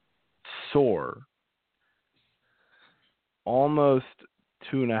ADP soar almost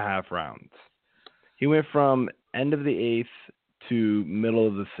 2.5 rounds. He went from end of the 8th to middle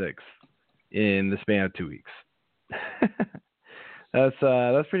of the 6th in the span of 2 weeks.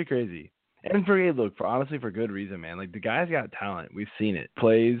 That's pretty crazy. And honestly, for good reason, man. Like, the guy's got talent. We've seen it.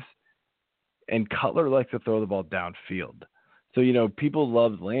 Plays, and Cutler likes to throw the ball downfield. So, people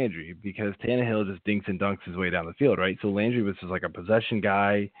loved Landry because Tannehill just dinks and dunks his way down the field, right? So Landry was just like a possession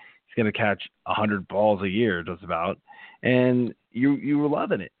guy. He's going to catch 100 balls a year, just about. And you were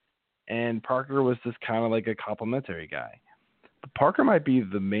loving it. And Parker was just kind of like a complimentary guy. But Parker might be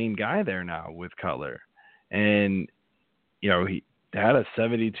the main guy there now with Cutler. And, he had a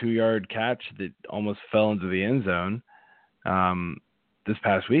 72-yard catch that almost fell into the end zone this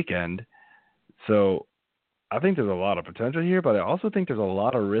past weekend. So I think there's a lot of potential here, but I also think there's a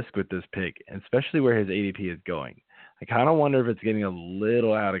lot of risk with this pick, especially where his ADP is going. I kind of wonder if it's getting a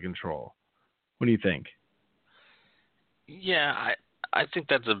little out of control. What do you think? Yeah, I think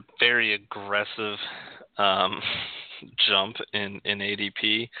that's a very aggressive jump in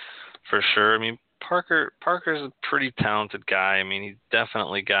ADP for sure. I mean, Parker's a pretty talented guy. I mean, he's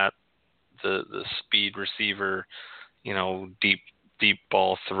definitely got the speed receiver, deep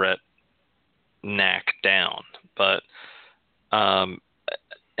ball threat knack down. But and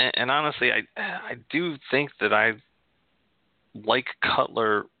honestly, I do think that I like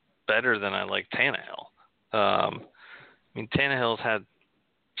Cutler better than I like Tannehill. I mean, Tannehill's had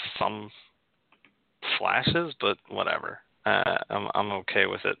some flashes, but whatever. I'm okay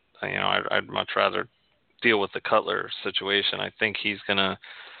with it. I'd much rather deal with the Cutler situation. I think he's gonna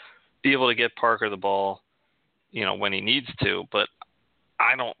be able to get Parker the ball, when he needs to. But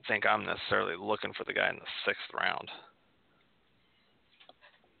I don't think I'm necessarily looking for the guy in the 6th round.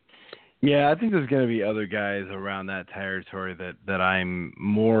 Yeah, I think there's going to be other guys around that territory that I'm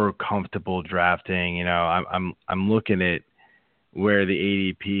more comfortable drafting. I'm looking at where the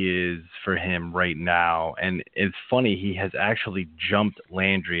ADP is for him right now, and it's funny, he has actually jumped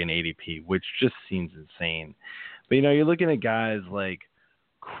Landry in ADP, which just seems insane. But you're looking at guys like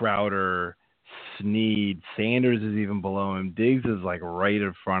Crowder, Snead, Sanders is even below him, Diggs is like right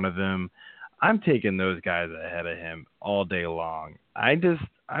in front of him. I'm taking those guys ahead of him all day long.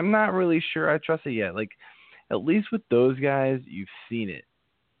 I'm not really sure I trust it yet. Like, at least with those guys, you've seen it.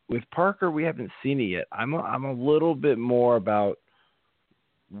 With Parker, we haven't seen it yet. I'm a little bit more about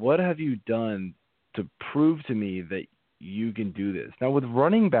what have you done to prove to me that you can do this. Now, with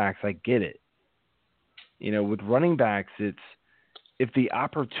running backs, I get it. With running backs, it's if the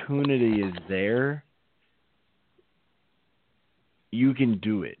opportunity is there, you can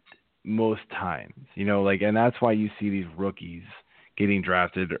do it most times. And that's why you see these rookies getting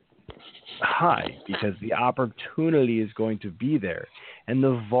drafted high, because the opportunity is going to be there and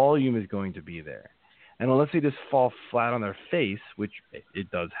the volume is going to be there. And unless they just fall flat on their face, which it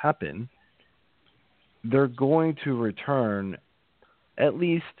does happen, they're going to return at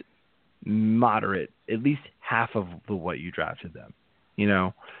least moderate, at least half of what you drafted them, you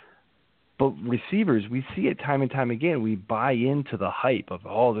know. But receivers, we see it time and time again. We buy into the hype of,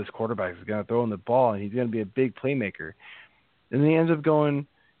 oh, this quarterback is going to throw in the ball and he's going to be a big playmaker. And then he ends up going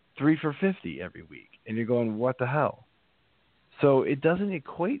 3 for 50 every week. And you're going, what the hell? So it doesn't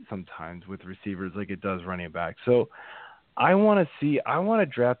equate sometimes with receivers like it does running back. So I want to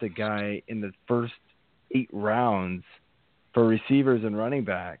draft a guy in the first 8 rounds for receivers and running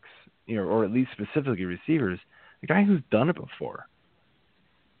backs, you know, or at least specifically receivers, a guy who's done it before.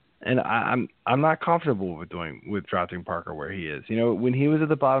 And I'm not comfortable with drafting Parker where he is. You know, when he was at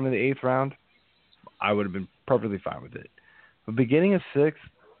the bottom of the 8th round, I would have been perfectly fine with it. But beginning of 6th,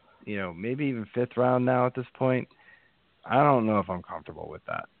 you know, maybe even 5th round now at this point, I don't know if I'm comfortable with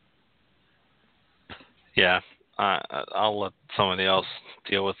that. Yeah, I'll let somebody else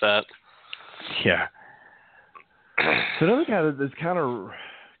deal with that. Yeah. So another guy that's kind of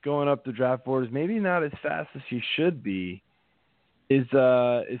going up the draft boards, maybe not as fast as he should be, is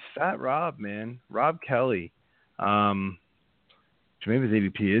Fat Rob, man. Rob Kelly. Maybe his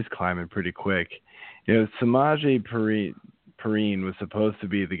ADP is climbing pretty quick. You know, Samaje Perine was supposed to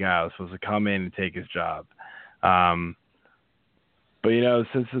be the guy who was supposed to come in and take his job. But, you know,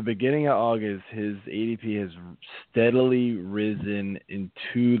 since the beginning of August, his ADP has steadily risen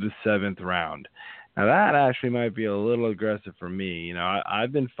into the 7th round. Now, that actually might be a little aggressive for me. You know,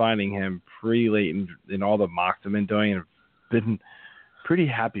 I've been finding him pretty late in all the mocks I've been doing, and I've been pretty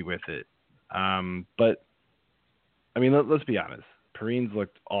happy with it. But, I mean, let's be honest. Perine's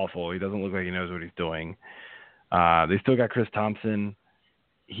looked awful. He doesn't look like he knows what he's doing. They still got Chris Thompson.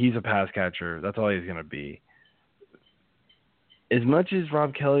 He's a pass catcher. That's all he's going to be. As much as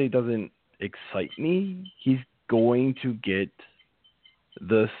Rob Kelly doesn't excite me, he's going to get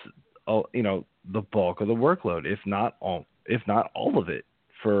this, you know, the bulk of the workload, if not all of it,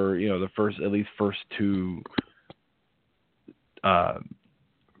 for, you know, the first two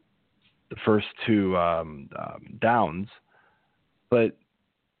downs. But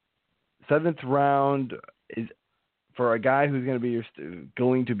 7th round is for a guy who's going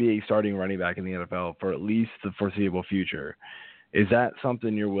to be a starting running back in the NFL for at least the foreseeable future. Is that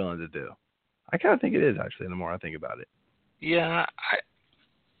something you're willing to do? I kind of think it is, actually, the more I think about it. Yeah,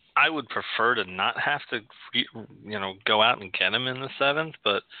 I would prefer to not have to, you know, go out and get him in the 7th,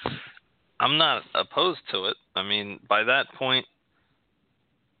 but I'm not opposed to it. I mean, by that point,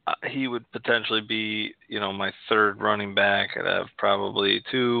 he would potentially be, you know, my 3rd running back. I'd have probably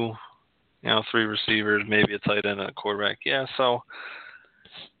 2, 3 receivers, maybe a tight end and a quarterback. Yeah, so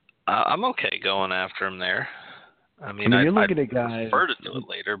I'm okay going after him there. I mean, you're looking at guys. Prefer to do it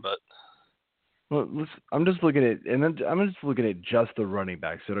later, but. Well, I'm just looking at, and then I'm just looking at just the running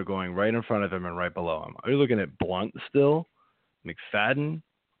backs that are going right in front of him and right below him. Are you looking at Blunt still, McFadden,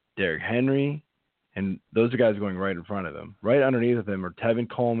 Derrick Henry, and those are guys going right in front of him. Right underneath of him are Tevin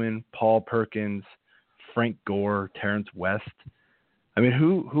Coleman, Paul Perkins, Frank Gore, Terrence West. I mean,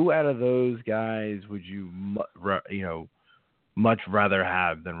 who out of those guys would you much rather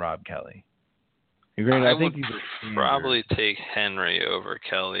have than Rob Kelly? I think would probably take Henry over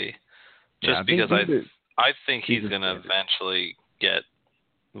Kelly, just because I think he's going to eventually get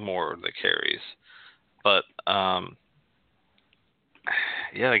more of the carries. But the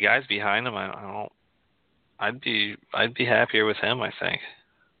guys behind him, I'd be happier with him, I think.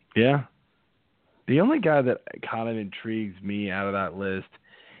 Yeah. The only guy that kind of intrigues me out of that list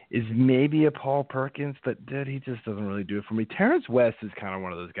is maybe a Paul Perkins, but dude, he just doesn't really do it for me. Terrence West is kind of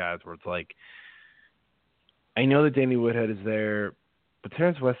one of those guys where it's like, I know that Danny Woodhead is there, but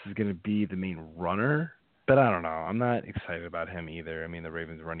Terrence West is going to be the main runner. But I don't know. I'm not excited about him either. I mean, the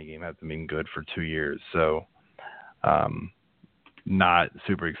Ravens' running game hasn't been good for 2 years, so not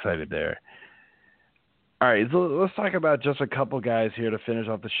super excited there. All right, so let's talk about just a couple guys here to finish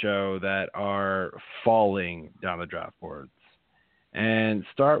off the show that are falling down the draft boards. And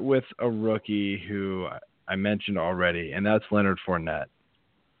start with a rookie who I mentioned already, and that's Leonard Fournette.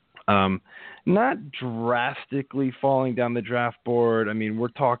 Not drastically falling down the draft board. I mean, we're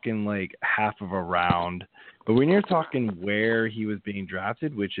talking like half of a round. But when you're talking where he was being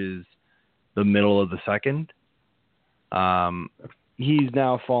drafted, which is the middle of the 2nd, he's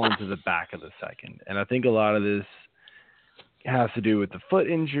now fallen to the back of the 2nd. And I think a lot of this has to do with the foot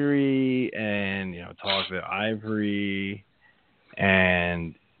injury and, talk about Ivory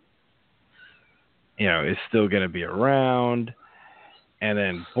and, is still going to be around. And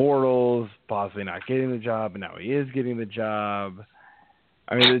then Bortles possibly not getting the job, and now he is getting the job.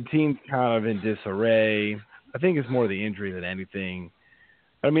 I mean, the team's kind of in disarray. I think it's more the injury than anything.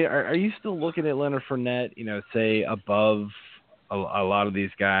 I mean, are you still looking at Leonard Fournette, say above a lot of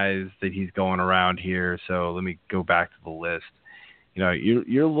these guys that he's going around here. So let me go back to the list. You know,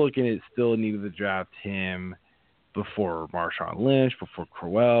 you're looking at still needing to draft him before Marshawn Lynch, before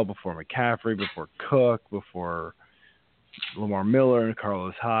Crowell, before McCaffrey, before Cook, before Lamar Miller and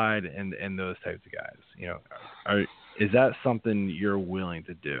Carlos Hyde and those types of guys. You know, is that something you're willing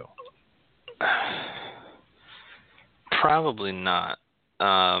to do? Probably not.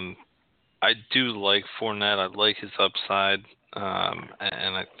 I do like Fournette. I like his upside.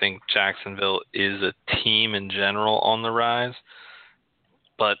 And I think Jacksonville is a team in general on the rise.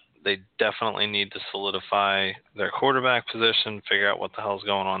 But they definitely need to solidify their quarterback position, figure out what the hell's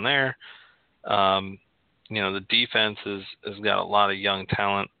going on there. You know, the defense has got a lot of young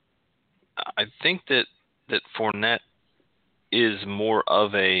talent. I think that Fournette is more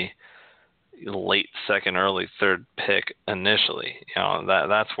of a late second, early third pick initially. You know,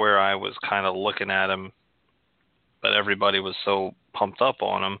 that's where I was kind of looking at him, but everybody was so pumped up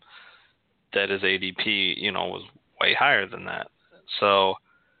on him that his ADP, you know, was way higher than that. So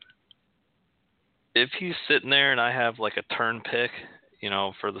if he's sitting there and I have like a turn pick, you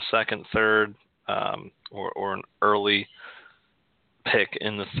know, for the second, third, or an early pick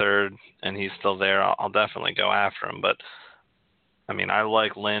in the third, and he's still there, I'll definitely go after him. But I mean, I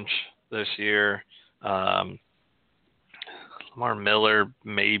like Lynch this year. Lamar Miller,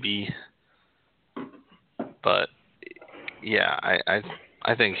 maybe. But yeah,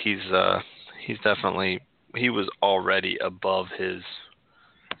 I think he's definitely, he was already above his,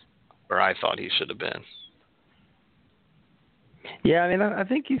 where I thought he should have been. Yeah, I mean, I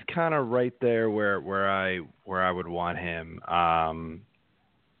think he's kind of right there where I would want him. For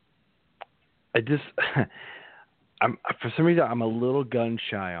some reason, I'm a little gun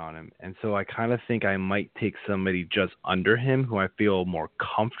shy on him, and so I kind of think I might take somebody just under him who I feel more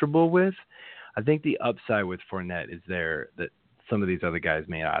comfortable with. I think the upside with Fournette is there that some of these other guys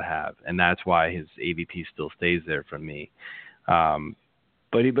may not have, and that's why his ADP still stays there for me.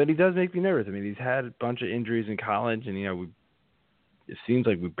 But he does make me nervous. I mean, he's had a bunch of injuries in college, and you know, it seems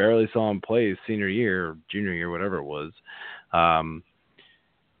like we barely saw him play his senior year or junior year, whatever it was.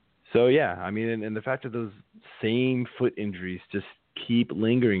 So yeah, I mean, and the fact that those same foot injuries just keep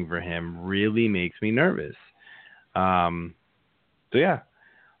lingering for him really makes me nervous. So yeah,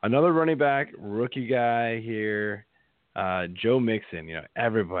 another running back, rookie guy here, Joe Mixon. You know,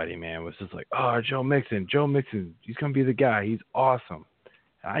 everybody, man, was just like, oh, Joe Mixon, he's gonna be the guy. He's awesome.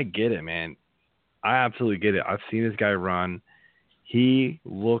 I get it, man. I absolutely get it. I've seen this guy run. He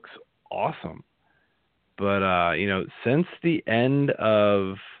looks awesome. But you know, since the end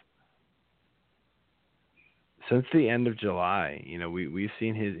of July, you know, we've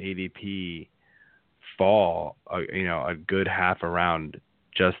seen his ADP fall, you know, a good half a round,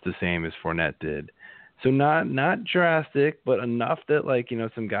 just the same as Fournette did. So not drastic, but enough that, like, you know,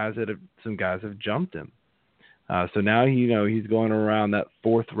 some guys have jumped him. So now, you know, he's going around that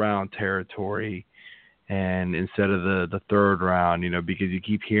fourth round territory, and instead of the third round, you know, because you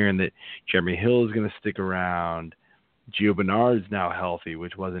keep hearing that Jeremy Hill is going to stick around. Gio Bernard's now healthy,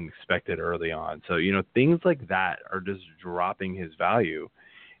 which wasn't expected early on. So, you know, things like that are just dropping his value.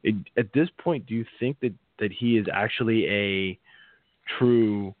 At this point, do you think that he is actually a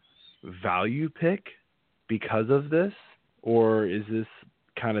true value pick because of this? Or is this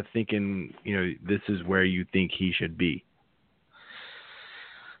kind of thinking, you know, this is where you think he should be?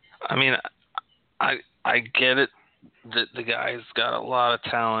 I mean, I get it. The guy's got a lot of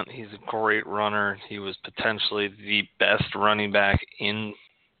talent. He's a great runner. He was potentially the best running back in,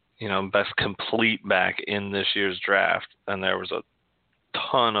 you know, best complete back in this year's draft. And there was a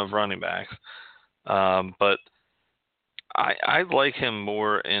ton of running backs. But I like him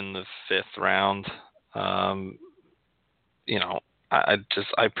more in the fifth round. You know,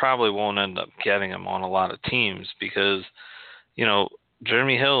 I probably won't end up getting him on a lot of teams because, you know,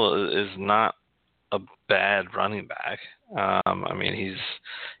 Jeremy Hill is not a bad running back. I mean,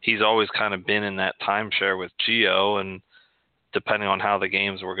 he's always kind of been in that timeshare with Gio, and depending on how the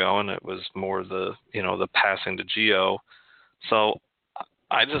games were going, it was more the passing to Gio. So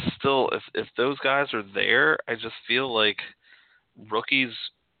I just still, if those guys are there, I just feel like rookies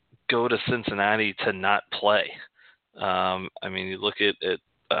go to Cincinnati to not play. I mean, you look at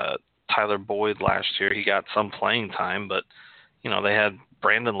Tyler Boyd last year, he got some playing time, but you know, they had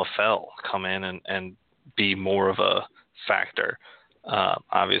Brandon LaFell come in and be more of a factor.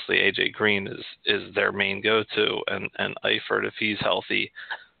 Obviously, AJ Green is their main go-to, and Eifert if he's healthy.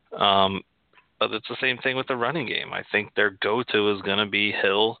 But it's the same thing with the running game. I think their go-to is going to be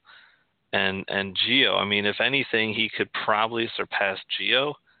Hill and Gio. I mean, if anything, he could probably surpass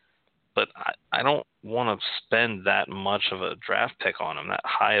Gio but I don't want to spend that much of a draft pick on him, that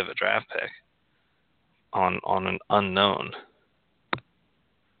high of a draft pick on an unknown.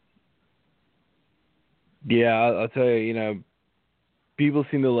 Yeah, I'll tell you, people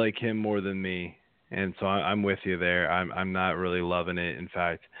seem to like him more than me, and so I'm with you there. I'm not really loving it. In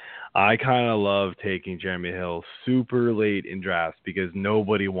fact, I kind of love taking Jeremy Hill super late in drafts because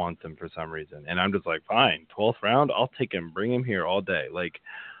nobody wants him for some reason, and I'm just like, fine, 12th round, I'll take him, bring him here all day. Like,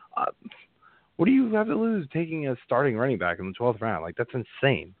 what do you have to lose taking a starting running back in the 12th round? Like, that's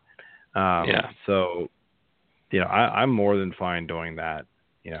insane. Yeah. So, I'm more than fine doing that.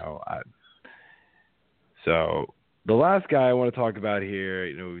 So the last guy I want to talk about here,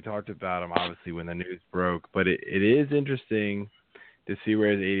 we talked about him obviously when the news broke, but it is interesting to see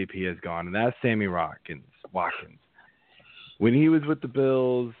where his ADP has gone, and that's Sammy Watkins. When he was with the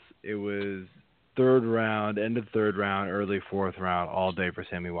Bills, it was third round, end of third round, early fourth round, all day for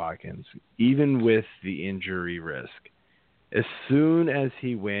Sammy Watkins, even with the injury risk. As soon as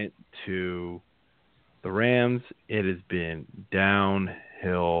he went to the Rams, it has been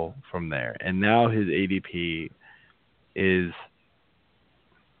downhill from there. And now his ADP is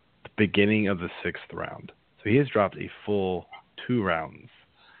the beginning of the 6th round. So he has dropped a full 2 rounds.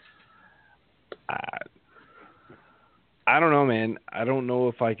 I don't know, man. I don't know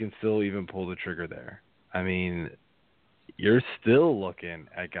if I can still even pull the trigger there. I mean, you're still looking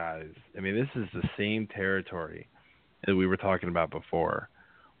at guys. I mean, this is the same territory that we were talking about before,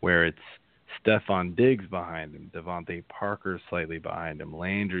 where it's Stephon Diggs behind him, Devontae Parker slightly behind him,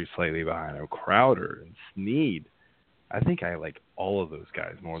 Landry slightly behind him, Crowder and Snead. I think I like all of those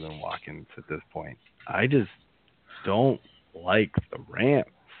guys more than Watkins at this point. I just don't like the Rams.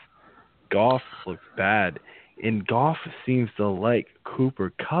 Goff looks bad, and Goff seems to like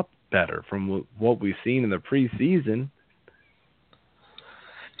Cooper Kupp better from what we've seen in the preseason.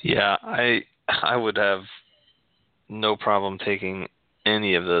 Yeah, I would have no problem taking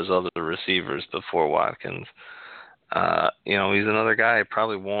any of those other receivers before Watkins. He's another guy I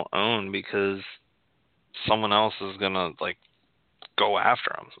probably won't own because someone else is going to go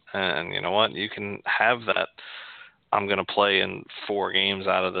after him. And you know what? You can have that. I'm going to play in 4 games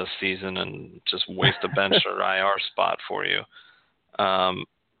out of this season and just waste a bench or IR spot for you.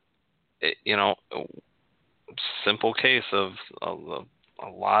 Simple case of a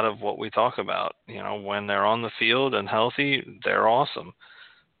lot of what we talk about. When they're on the field and healthy, they're awesome,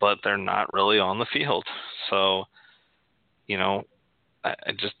 but they're not really on the field. So,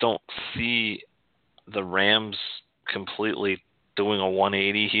 I just don't see the Rams completely doing a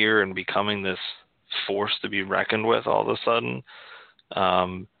 180 here and becoming this force to be reckoned with all of a sudden.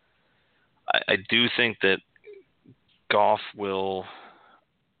 I do think that Goff will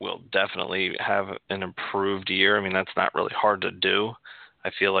definitely have an improved year. I mean, that's not really hard to do. I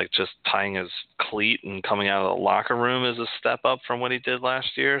feel like just tying his cleat and coming out of the locker room is a step up from what he did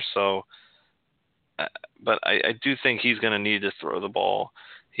last year. So, but I do think he's going to need to throw the ball.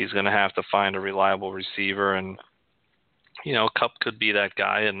 He's going to have to find a reliable receiver, and Kupp could be that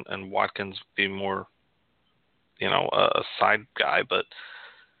guy, and Watkins be more, a side guy. But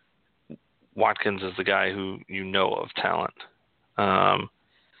Watkins is the guy who of talent.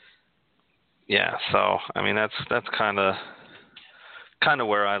 Yeah. So I mean, that's kind of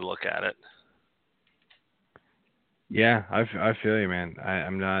where I look at it. Yeah, I feel you, man.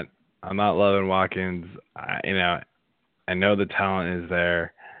 I'm not loving Watkins. I know the talent is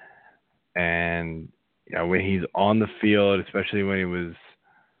there, and when he's on the field, especially when he was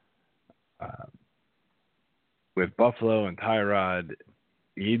with Buffalo and Tyrod,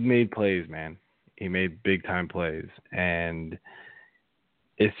 he made plays, man. He made big time plays, and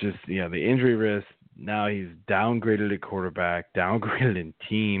it's just the injury risk. Now he's downgraded at quarterback, downgraded in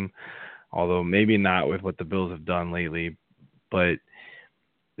team, although maybe not with what the Bills have done lately. But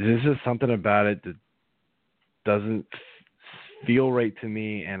there's just something about it that doesn't feel right to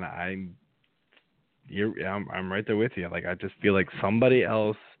me, and I'm right there with you. Like, I just feel like somebody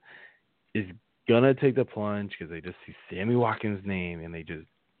else is gonna take the plunge because they just see Sammy Watkins' name and they just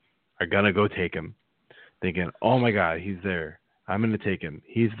are gonna go take him, thinking, "Oh my God, he's there. I'm gonna take him.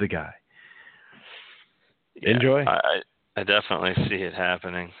 He's the guy." Yeah, Enjoy. I definitely see it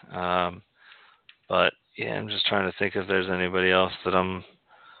happening. But yeah, I'm just trying to think if there's anybody else that I'm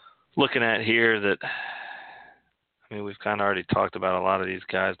looking at here that. I mean, we've kind of already talked about a lot of these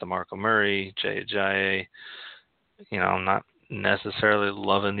guys, DeMarco Murray, Jay Ajayi. I'm not necessarily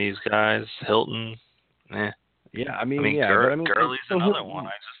loving these guys. Hilton, Yeah, Gurley's another one.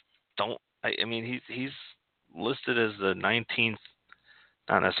 I just don't. I mean, he's listed as the 19th,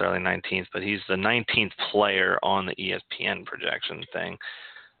 not necessarily 19th, but he's the 19th player on the ESPN projection thing.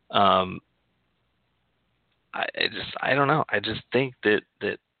 I don't know. I just think that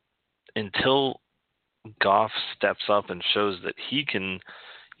until Goff steps up and shows that he can,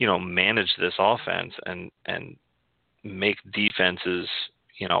 manage this offense and make defenses,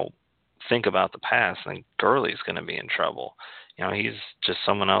 think about the pass, then Gurley's going to be in trouble. He's just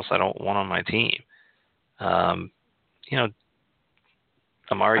someone else I don't want on my team.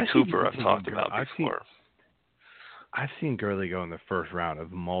 Amari Cooper I've talked about before. I've seen Gurley go in the first round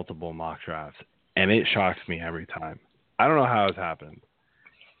of multiple mock drafts, and it shocks me every time. I don't know how it's happened.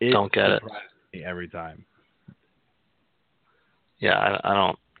 Don't get it. Me every time. Yeah, I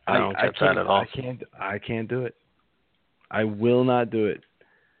don't get that at all. I can't do it. I will not do it.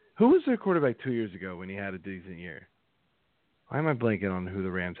 Who was their quarterback 2 years ago when he had a decent year? Why am I blanking on who the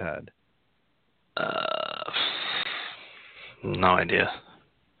Rams had? No idea.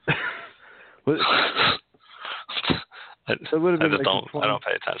 I don't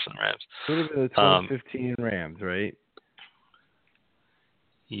pay attention to Rams. It would have been the 2015 Rams, right?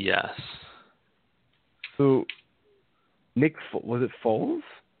 Yes. So, was it Foles?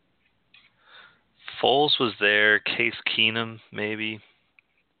 Foles was there. Case Keenum, maybe.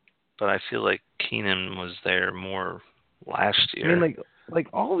 But I feel like Keenum was there more last year. I mean,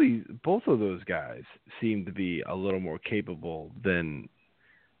 like both of those guys seem to be a little more capable than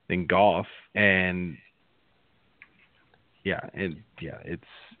Goff, and it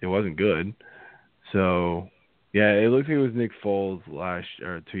wasn't good. So it looks like it was Nick Foles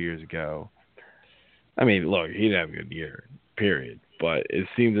 2 years ago. I mean, look, he didn't have a good year, period. But it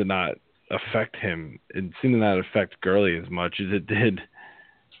seemed to not affect him. It seemed to not affect Gurley as much as it did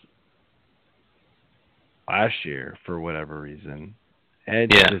last year for whatever reason. And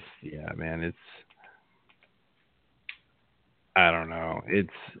man, I don't know. It's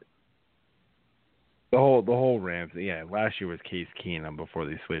the whole Rams. Yeah, last year was Case Keenum before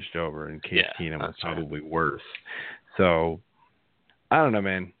they switched over, and Case Keenum was probably worse. So I don't know,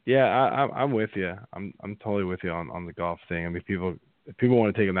 man. Yeah, I'm with you. I'm totally with you on the Goff thing. I mean, if people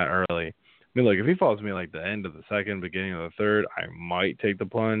want to take him that early. I mean, look, if he falls to me like the end of the second, beginning of the third, I might take the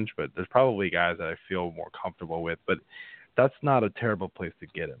plunge. But there's probably guys that I feel more comfortable with. But that's not a terrible place to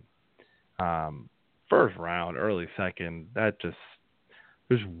get him. First round, early second,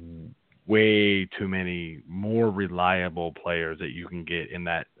 there's way too many more reliable players that you can get in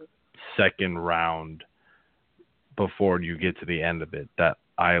that second round before you get to the end of it that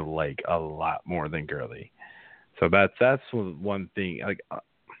I like a lot more than Gurley. So that's one thing. Like,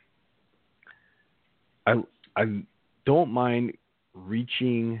 I don't mind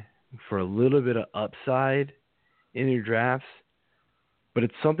reaching for a little bit of upside in your drafts, but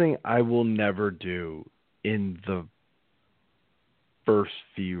it's something I will never do in the first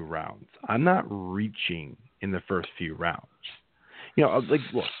few rounds. I'm not reaching in the first few rounds.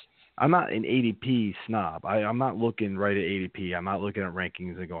 Look, I'm not an ADP snob. I'm not looking right at ADP. I'm not looking at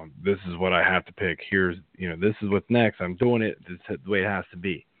rankings and going, this is what I have to pick. Here's, this is what's next. I'm doing it. This is the way it has to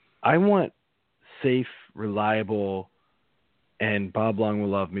be. I want safe, reliable, and Bob Long will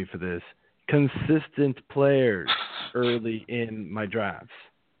love me for this, consistent players early in my drafts.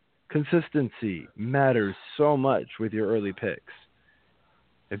 Consistency matters so much with your early picks.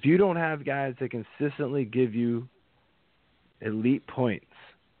 If you don't have guys that consistently give you elite points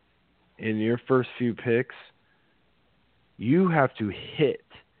in your first few picks, you have to hit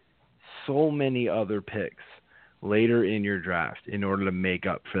so many other picks later in your draft in order to make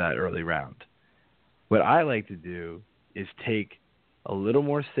up for that early round. What I like to do is take a little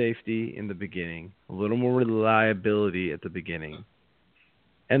more safety in the beginning, a little more reliability at the beginning,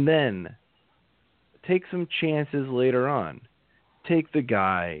 and then take some chances later on. Take the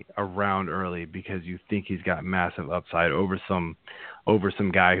guy around early because you think he's got massive upside over some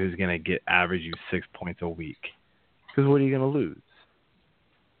guy who's going to average you 6 points a week. Because what are you going to lose?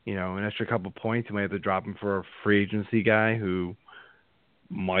 An extra couple points, you might have to drop him for a free agency guy who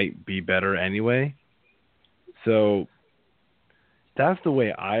might be better anyway. So that's the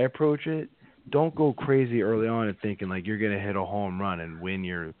way I approach it. Don't go crazy early on and thinking like you're going to hit a home run and win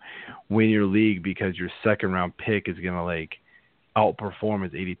your league because your second round pick is going to outperform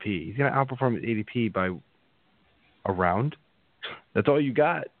his ADP. He's going to outperform his ADP by a round. That's all you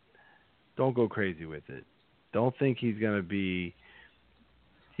got. Don't go crazy with it. Don't think he's going to be,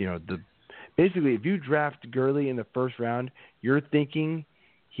 basically if you draft Gurley in the first round, you're thinking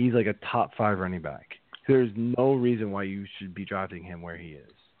he's like a top 5 running back. There's no reason why you should be drafting him where he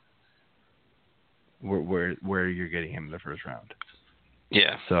is. Where you're getting him in the first round.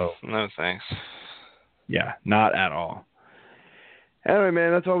 Yeah. So no thanks. Yeah, not at all. Anyway,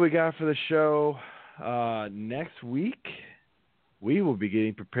 man, that's all we got for the show. Next week, we will be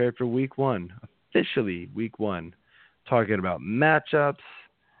getting prepared for week 1, officially week 1, talking about matchups,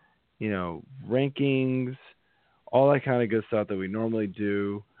 rankings, all that kind of good stuff that we normally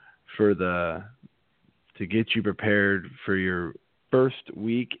do to get you prepared for your first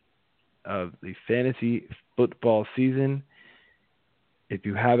week of the fantasy football season. If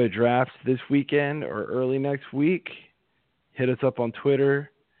you have a draft this weekend or early next week, hit us up on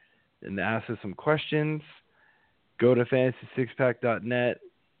Twitter and ask us some questions. Go to fantasy6pack.net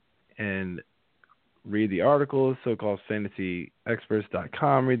and read the articles, so-called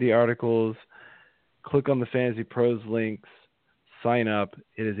fantasyexperts.com. Read the articles. Click on the Fantasy Pros links. Sign up.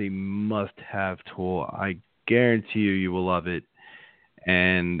 It is a must-have tool. I guarantee you will love it.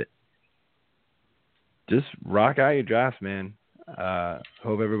 And just rock out your drafts, man.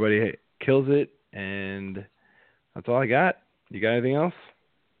 Hope everybody kills it. And that's all I got. You got anything else?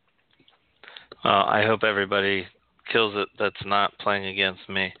 I hope everybody kills it that's not playing against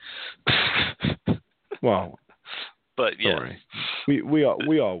me. Well, but yeah, sorry. we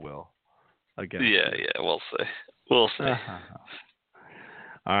all will. Again. Yeah, we'll see. We'll see.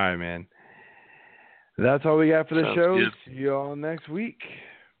 All right, man. That's all we got for the Sounds show. good. See you all next week.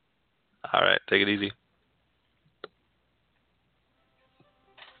 All right, take it easy.